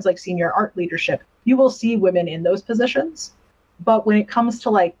even sometimes like senior art leadership. You will see women in those positions. But when it comes to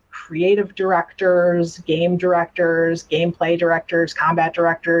like creative directors, game directors, gameplay directors, combat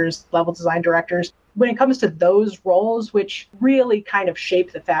directors, level design directors, when it comes to those roles, which really kind of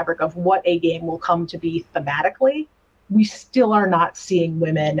shape the fabric of what a game will come to be thematically, we still are not seeing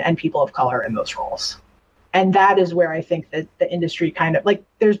women and people of color in those roles. And that is where I think that the industry kind of, like,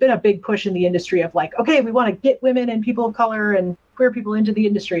 there's been a big push in the industry of like, okay, we want to get women and people of color and queer people into the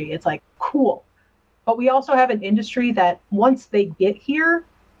industry. It's like, cool. But we also have an industry that once they get here,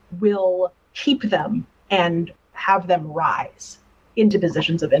 will keep them and have them rise into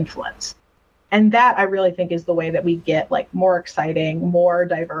positions of influence. And that I really think is the way that we get like more exciting, more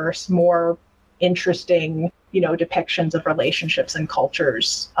diverse, more interesting, depictions of relationships and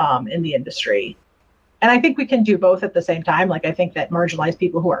cultures in the industry. And I think we can do both at the same time. Like, I think that marginalized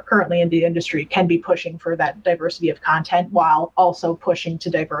people who are currently in the industry can be pushing for that diversity of content while also pushing to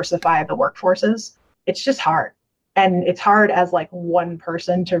diversify the workforces. It's just hard. And it's hard as like one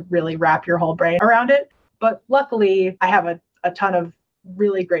person to really wrap your whole brain around it. But luckily, I have a ton of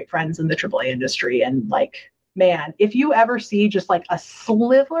really great friends in the AAA industry. And like, man, if you ever see just like a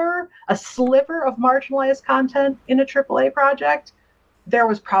sliver of marginalized content in a AAA project, there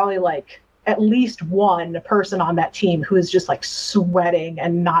was probably like at least one person on that team who is just like sweating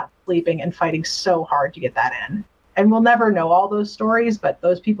and not sleeping and fighting so hard to get that in. And we'll never know all those stories, but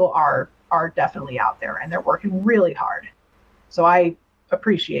those people are definitely out there and they're working really hard. So I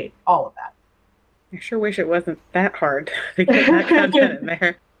appreciate all of that. I sure wish it wasn't that hard to get that content in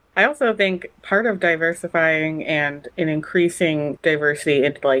there. I also think part of diversifying and in increasing diversity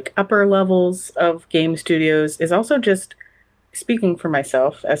in like upper levels of game studios is also just speaking for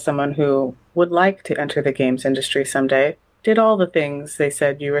myself as someone who would like to enter the games industry someday. Did all the things they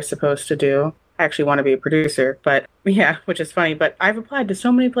said you were supposed to do. I actually want to be a producer, but yeah, which is funny, but I've applied to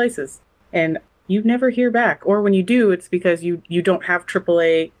so many places and you never hear back. Or when you do, it's because you don't have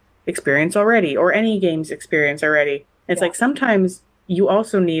AAA experience already or any games experience already. It's like sometimes you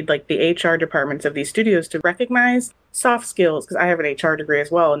also need like the HR departments of these studios to recognize soft skills, because I have an HR degree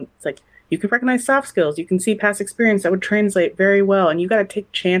as well. And it's like, you can recognize soft skills. You can see past experience that would translate very well. And you got to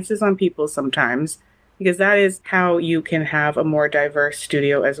take chances on people sometimes, because that is how you can have a more diverse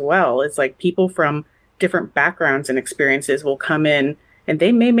studio as well. It's like people from different backgrounds and experiences will come in and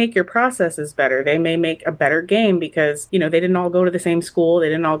they may make your processes better. They may make a better game because, they didn't all go to the same school. They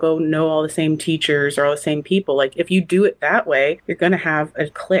didn't all go know all the same teachers or all the same people. Like if you do it that way, you're going to have a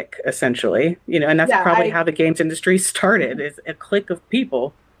clique essentially, and that's probably how the games industry started, is a clique of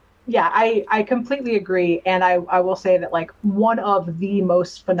people. Yeah, I completely agree. And I will say that like one of the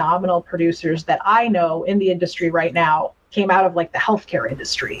most phenomenal producers that I know in the industry right now came out of like the healthcare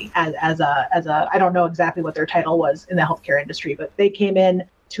industry as a I don't know exactly what their title was in the healthcare industry, but they came in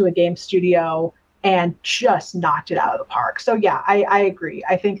to a game studio and just knocked it out of the park. So yeah, I agree.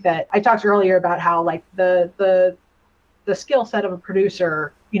 I think that I talked earlier about how like the skill set of a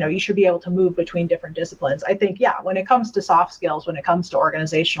producer, you should be able to move between different disciplines. I think, yeah, when it comes to soft skills, when it comes to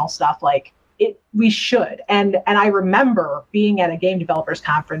organizational stuff, like we should. And I remember being at a game developers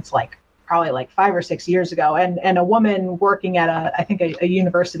conference, like probably like 5 or 6 years ago. And a woman working at a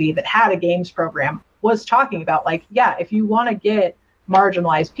university that had a games program was talking about like, yeah, if you want to get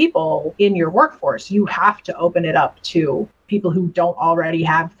marginalized people in your workforce, you have to open it up to people who don't already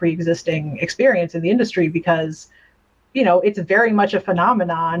have pre-existing experience in the industry, because, it's very much a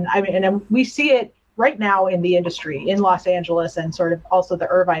phenomenon. I mean, and we see it right now in the industry in Los Angeles and sort of also the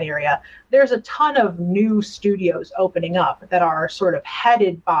Irvine area. There's a ton of new studios opening up that are sort of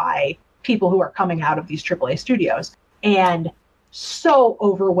headed by people who are coming out of these AAA studios. And so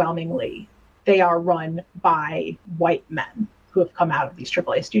overwhelmingly, they are run by white men who have come out of these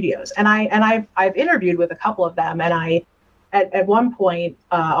AAA studios. And I've interviewed with a couple of them. And I, at one point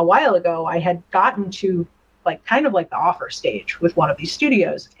a while ago, I had gotten to like kind of like the offer stage with one of these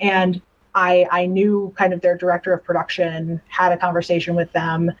studios. And I knew kind of their director of production, had a conversation with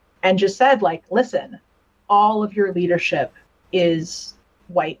them and just said like, listen, all of your leadership is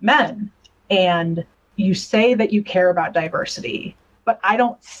white men. And you say that you care about diversity, but I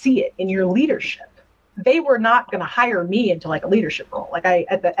don't see it in your leadership. They were not going to hire me into like a leadership role. Like I,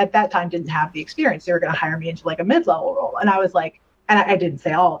 at that time, didn't have the experience. They were going to hire me into like a mid-level role. And I was like, and I didn't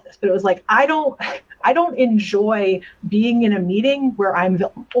say all of this, but it was like, I don't enjoy being in a meeting where I'm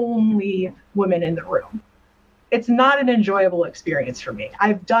the only woman in the room. It's not an enjoyable experience for me.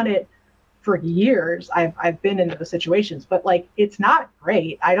 I've done it for years. I've been in those situations, but like, it's not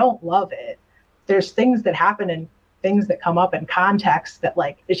great. I don't love it. There's things that happen and things that come up in context that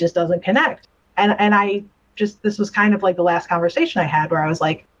like, it just doesn't connect. And I just, this was kind of like the last conversation I had where I was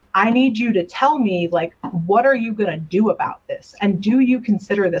like, I need you to tell me like, what are you going to do about this? And do you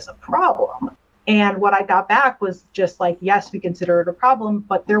consider this a problem? And what I got back was just like, yes, we consider it a problem,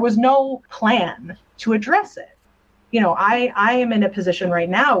 but there was no plan to address it. I am in a position right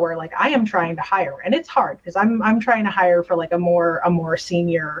now where like I am trying to hire, and it's hard because I'm trying to hire for like a more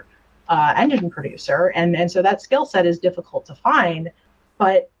senior engine producer, and so that skill set is difficult to find,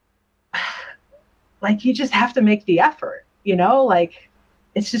 but like you just have to make the effort, like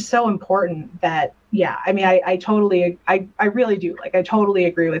it's just so important that, yeah, I mean, I really do. Like, I totally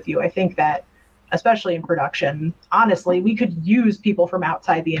agree with you. I think that, especially in production, honestly, we could use people from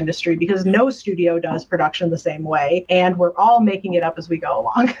outside the industry because no studio does production the same way. And we're all making it up as we go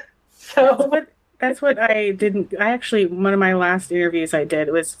along. So that's what I didn't. I actually, one of my last interviews I did,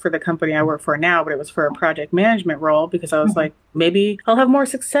 it was for the company I work for now, but it was for a project management role because I was like, maybe I'll have more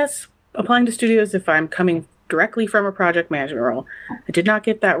success applying to studios if I'm coming directly from a project management role. I did not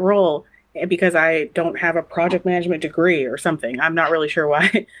get that role because I don't have a project management degree or something. I'm not really sure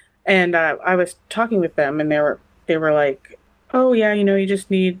why. And I was talking with them and they were like, oh yeah, you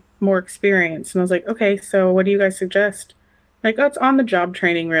just need more experience. And I was like, okay, so what do you guys suggest? Like, oh, it's on the job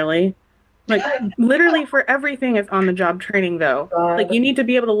training, really. Like literally for everything it's on the job training though. Like you need to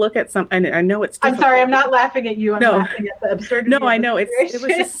be able to look at something. And I know it's difficult. I'm sorry, I'm not laughing at you. I'm laughing at the absurdity. No, I know. It was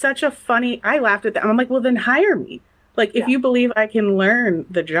just such a funny, I laughed at that. I'm like, well then hire me. Like if you believe I can learn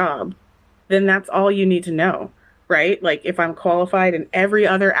the job, then that's all you need to know, right? Like if I'm qualified in every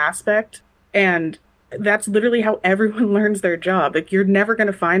other aspect and that's literally how everyone learns their job. Like, you're never going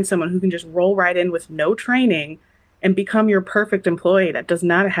to find someone who can just roll right in with no training and become your perfect employee. That does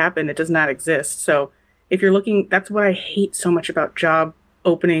not happen. It does not exist. So if you're looking, that's what I hate so much about job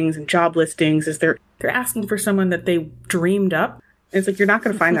openings and job listings is they're asking for someone that they dreamed up. And it's like, you're not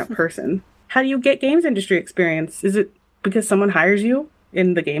going to find that person. How do you get games industry experience? Is it because someone hires you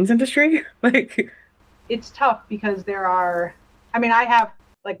in the games industry? Like, it's tough because I have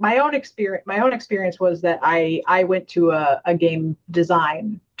like my own experience was that I went to a game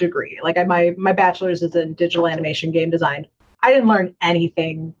design degree. Like my bachelor's is in digital animation game design. I didn't learn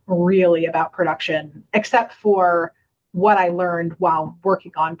anything really about production except for what I learned while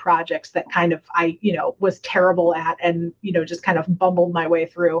working on projects that kind of I was terrible at and just kind of bumbled my way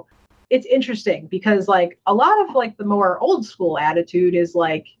through. It's interesting because like a lot of like the more old school attitude is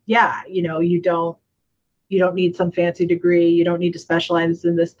like, yeah, you don't need some fancy degree. You don't need to specialize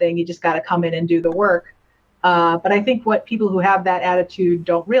in this thing. You just got to come in and do the work. But I think what people who have that attitude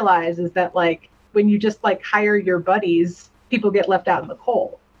don't realize is that like when you just like hire your buddies, people get left out in the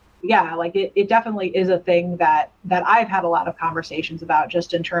cold. Yeah, like it definitely is a thing that I've had a lot of conversations about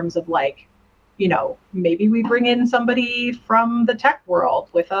just in terms of like, maybe we bring in somebody from the tech world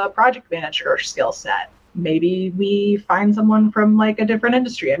with a project manager skill set. Maybe we find someone from like a different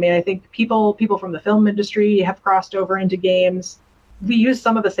industry. I mean, I think people from the film industry have crossed over into games. We use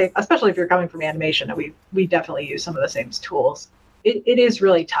some of the same, especially if you're coming from animation, and we definitely use some of the same tools. It is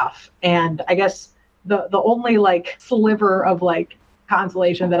really tough. And I guess the only like sliver of like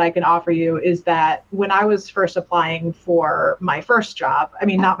consolation that I can offer you is that when I was first applying for my first job, I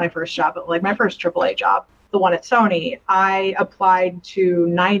mean, not my first job, but like my first AAA job, the one at Sony, I applied to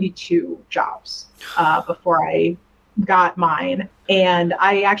 92 jobs before I got mine. And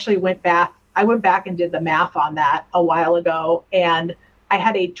I actually went back and did the math on that a while ago. And I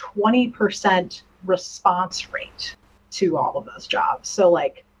had a 20% response rate to all of those jobs. So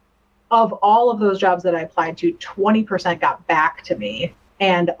like of all of those jobs that I applied to, 20% got back to me.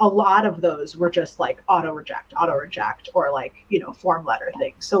 And a lot of those were just like auto reject, or like, form letter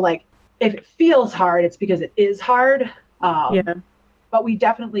things. So like, if it feels hard, it's because it is hard. But we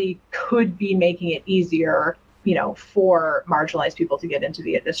definitely could be making it easier, for marginalized people to get into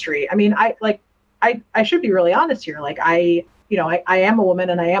the industry. I mean, I should be really honest here. Like I am a woman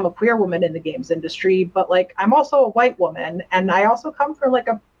and I am a queer woman in the games industry, but like I'm also a white woman and I also come from like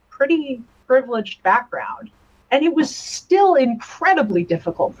a pretty privileged background. And it was still incredibly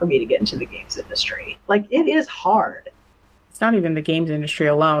difficult for me to get into the games industry. Like it is hard. It's not even the games industry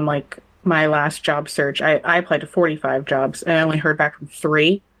alone. Like my last job search, I applied to 45 jobs and I only heard back from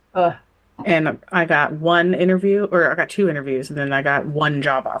 3. And I got 1 interview, or I got 2 interviews, and then I got 1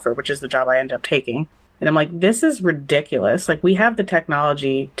 job offer, which is the job I ended up taking. And I'm like, this is ridiculous. Like we have the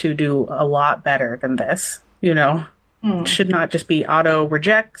technology to do a lot better than this, It should not just be auto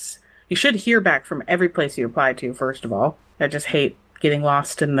rejects. You should hear back from every place you apply to, first of all. I just hate getting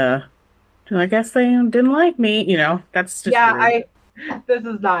lost in the, I guess they didn't like me, that's just rude. This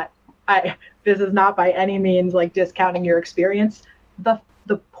is not by any means like discounting your experience.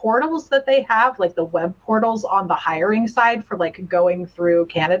 The portals that they have, like the web portals on the hiring side for like going through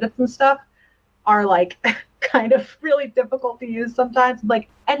candidates and stuff are like kind of really difficult to use sometimes. Like,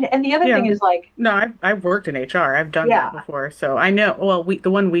 and the other thing is like, no, I've worked in HR. I've done that before. So I know, well,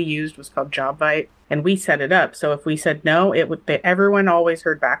 the one we used was called JobVite and we set it up. So if we said no, everyone always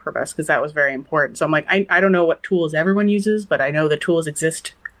heard back from us because that was very important. So I'm like, I don't know what tools everyone uses, but I know the tools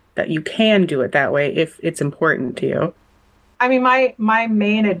exist that you can do it that way if it's important to you. I mean, my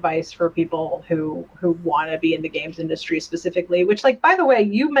main advice for people who want to be in the games industry specifically, which like, by the way,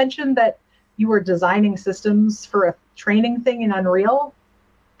 you mentioned that you were designing systems for a training thing in Unreal.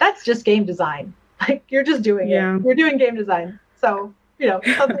 That's just game design. Like you're just doing it. You're doing game design. So,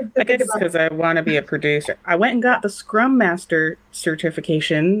 something to I guess because I want to be a producer. I went and got the Scrum Master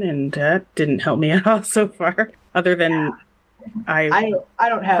certification and that didn't help me at all so far. Other than I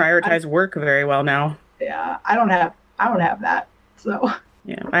don't have prioritize work very well now. Yeah, I don't have that. So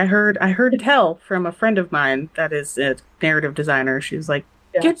yeah, I heard tell from a friend of mine that is a narrative designer. She was like,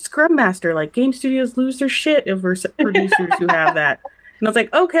 get Scrum Master. Like game studios lose their shit over producers who have that. And I was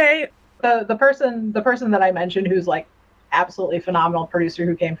like, okay. The person that I mentioned who's like absolutely phenomenal producer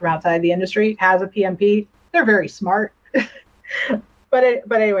who came from outside the industry has a PMP. They're very smart. But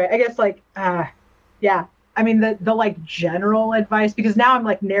anyway, I guess like I mean the like general advice, because now I'm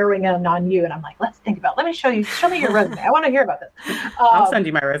like narrowing in on you and I'm like, let me show me your resume. I want to hear about this. I'll send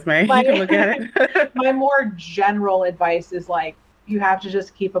you my resume. You can look at it. My more general advice is like, you have to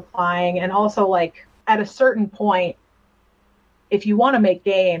just keep applying. And also like at a certain point, if you want to make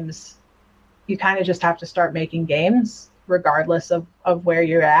games, You kind of just have to start making games regardless of where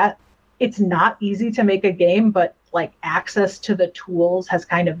you're at. It's not easy to make a game, but like access to the tools has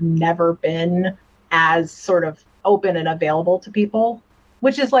kind of never been as sort of open and available to people,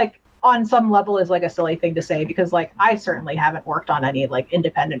 which is like on some level is like a silly thing to say, because like I certainly haven't worked on any like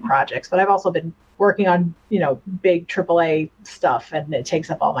independent projects, but I've also been working on, you know, big AAA stuff, and it takes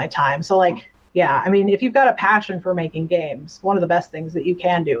up all my time. So like, yeah, I mean, if you've got a passion for making games, one of the best things that you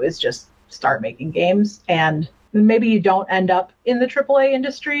can do is just start making games. And maybe you don't end up in the AAA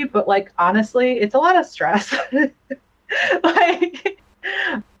industry, but like, honestly, it's a lot of stress. Like,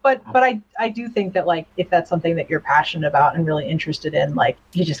 but I do think that like, if that's something that you're passionate about and really interested in, like,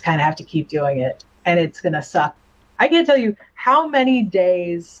 you just kind of have to keep doing it, and it's going to suck. I can't tell you how many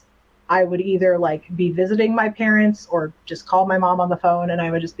days I would either like be visiting my parents or just call my mom on the phone, and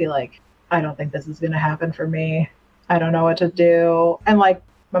I would just be like, I don't think this is going to happen for me. I don't know what to do. And like,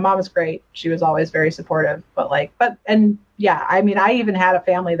 my mom is great. She was always very supportive, and yeah, I mean, I even had a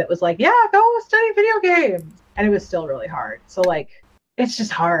family that was like, yeah, go study video games. And it was still really hard. So like, it's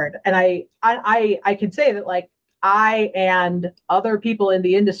just hard. And I can say that like, I and other people in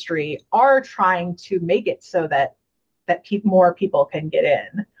the industry are trying to make it so that more people can get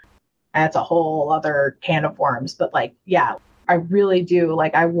in. That's a whole other can of worms. But like, yeah, I really do.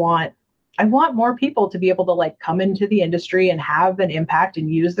 Like, I want more people to be able to like come into the industry and have an impact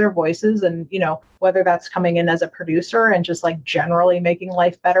and use their voices. And, you know, whether that's coming in as a producer and just like generally making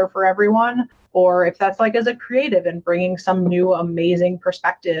life better for everyone, or if that's like as a creative and bringing some new amazing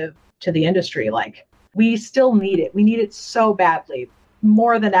perspective to the industry. Like, we still need it. We need it so badly,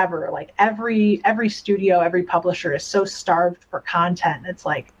 more than ever. Like every studio, every publisher is so starved for content. It's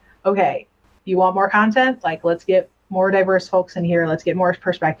like, okay, you want more content? Like, let's get more diverse folks in here. Let's get more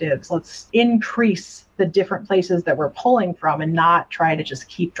perspectives. Let's increase the different places that we're pulling from and not try to just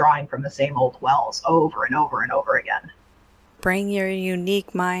keep drawing from the same old wells over and over and over again. Bring your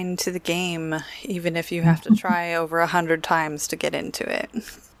unique mind to the game, even if you have to try over 100 times to get into it.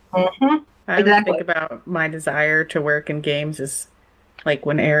 Mm-hmm. I always think about my desire to work in games is like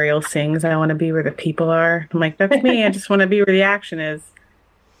when Ariel sings, I want to be where the people are. I'm like, that's me. I just want to be where the action is.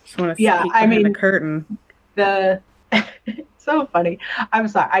 Just want to see behind the curtain. It's so funny. I'm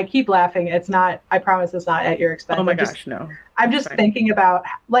sorry. I keep laughing. It's not, I promise it's not at your expense. Oh my gosh, no. I'm just thinking about,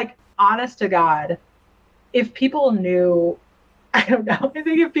 like, honest to God, if people knew, I don't know, I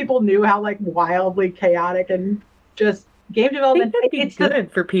think if people knew how like wildly chaotic and just game development, I think that'd be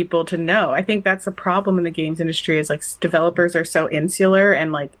good for people to know. I think that's a problem in the games industry is like developers are so insular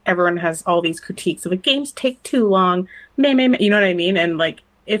and like everyone has all these critiques of like games take too long, you know what I mean? And like,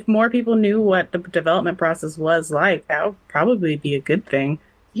 if more people knew what the development process was like, that would probably be a good thing.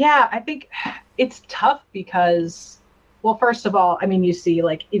 Yeah, I think it's tough because, well, first of all, I mean, you see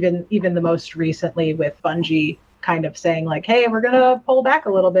like even the most recently with Bungie kind of saying like, hey, we're going to pull back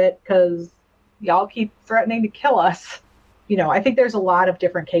a little bit because y'all keep threatening to kill us. You know, I think there's a lot of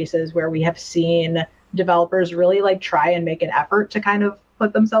different cases where we have seen developers really like try and make an effort to kind of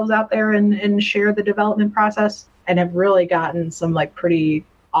put themselves out there and share the development process, and have really gotten some like pretty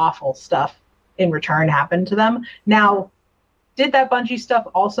awful stuff in return happen to them. Now, did that Bungie stuff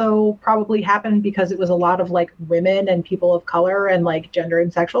also probably happen because it was a lot of like women and people of color and like gender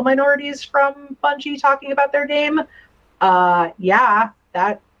and sexual minorities from Bungie talking about their game? Yeah,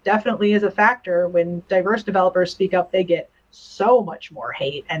 that definitely is a factor. When diverse developers speak up, they get so much more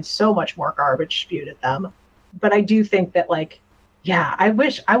hate and so much more garbage spewed at them. But I do think that like, yeah, I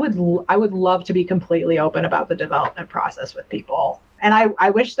would love to be completely open about the development process with people. And I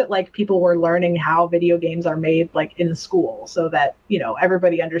wish that like people were learning how video games are made like in school, so that, you know,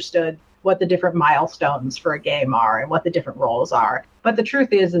 everybody understood what the different milestones for a game are and what the different roles are. But the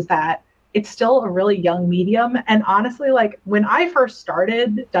truth is that it's still a really young medium. And honestly, like when I first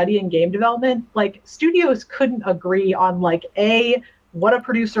started studying game development, like studios couldn't agree on like A, what a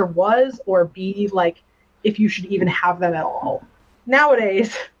producer was, or B, like if you should even have them at all.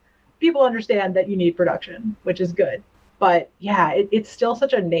 Nowadays, people understand that you need production, which is good. But yeah, it's still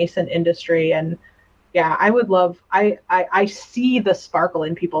such a nascent industry. And yeah, I would love, I see the sparkle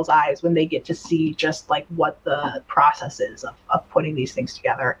in people's eyes when they get to see just like what the process is of putting these things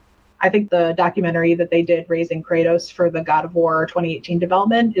together. I think the documentary that they did, Raising Kratos, for the God of War 2018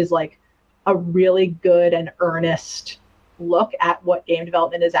 development is like a really good and earnest look at what game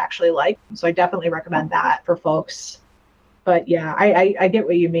development is actually like. So I definitely recommend that for folks. But yeah, I get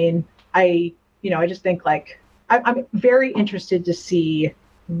what you mean. I just think like, I'm very interested to see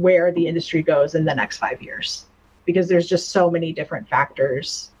where the industry goes in the next 5 years, because there's just so many different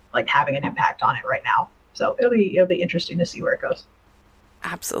factors like having an impact on it right now. So it'll be interesting to see where it goes.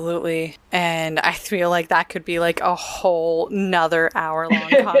 Absolutely. And I feel like that could be like a whole nother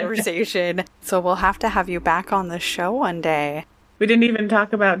hour-long conversation. So we'll have to have you back on the show one day. We didn't even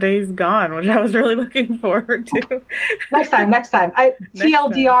talk about Days Gone, which I was really looking forward to. Next time.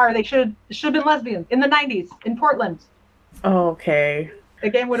 TLDR, they should have been lesbians in the 90s in Portland. Okay. The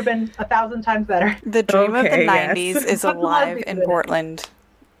game would have been 1,000 times better. The dream of the 90s is alive in Portland.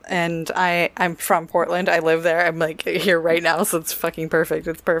 And I'm from Portland. I live there. I'm like here right now, so it's fucking perfect.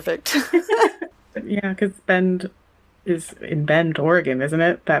 It's perfect. Yeah, because Bend is in Bend, Oregon, isn't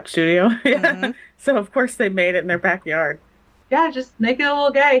it? That studio? Yeah. Mm-hmm. So of course they made it in their backyard. Yeah, just make it a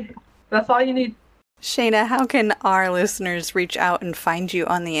little gay. That's all you need. Shayna, how can our listeners reach out and find you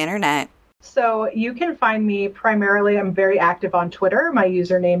on the internet? So you can find me primarily, I'm very active on Twitter. My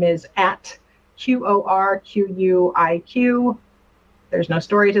username is @QORQUIQ. There's no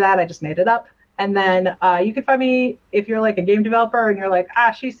story to that. I just made it up. And then you can find me if you're like a game developer and you're like,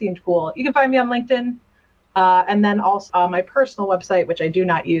 she seemed cool. You can find me on LinkedIn. And then also my personal website, which I do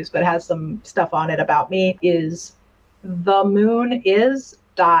not use, but has some stuff on it about me, is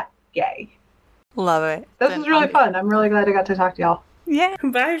themooniS.gay. Love it. This was really fun. I'm really glad I got to talk to y'all. Yeah.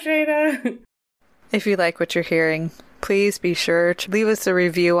 Bye, Shayna. If you like what you're hearing, please be sure to leave us a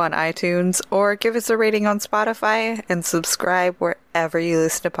review on iTunes or give us a rating on Spotify and subscribe wherever you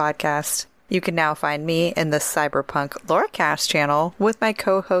listen to podcasts. You can now find me in the Cyberpunk Lorecast channel with my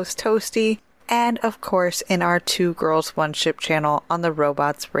co-host Toasty, and of course in our Two Girls One Ship channel on the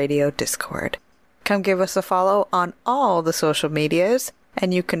Robots Radio Discord. Come give us a follow on all the social medias,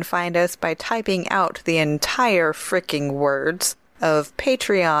 and you can find us by typing out the entire fricking words of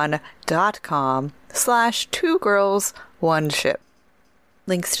patreon.com/2girls1ship.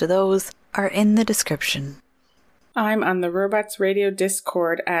 Links to those are in the description. I'm on the Robots Radio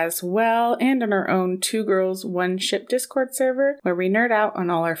Discord as well, and on our own Two Girls One Ship Discord server, where we nerd out on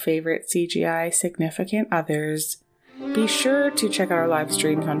all our favorite CGI significant others. Be sure to check out our live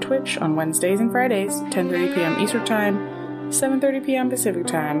streams on Twitch on Wednesdays and Fridays, 10:30 p.m. Eastern Time, 7:30 p.m. Pacific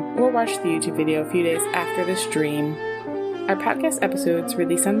Time, or watch the YouTube video a few days after the stream. Our podcast episodes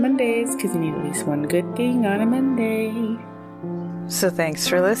release on Mondays, because you need at least one good thing on a Monday. So thanks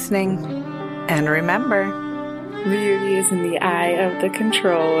for listening. And remember, beauty is in the eye of the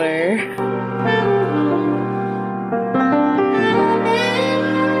controller.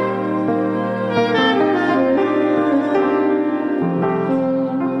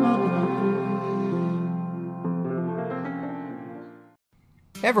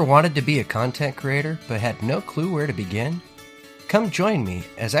 Ever wanted to be a content creator but had no clue where to begin? Come join me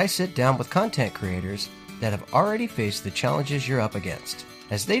as I sit down with content creators that have already faced the challenges you're up against,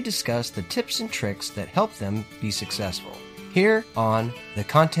 as they discuss the tips and tricks that help them be successful. Here on The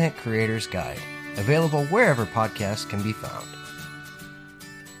Content Creator's Guide, available wherever podcasts can be found.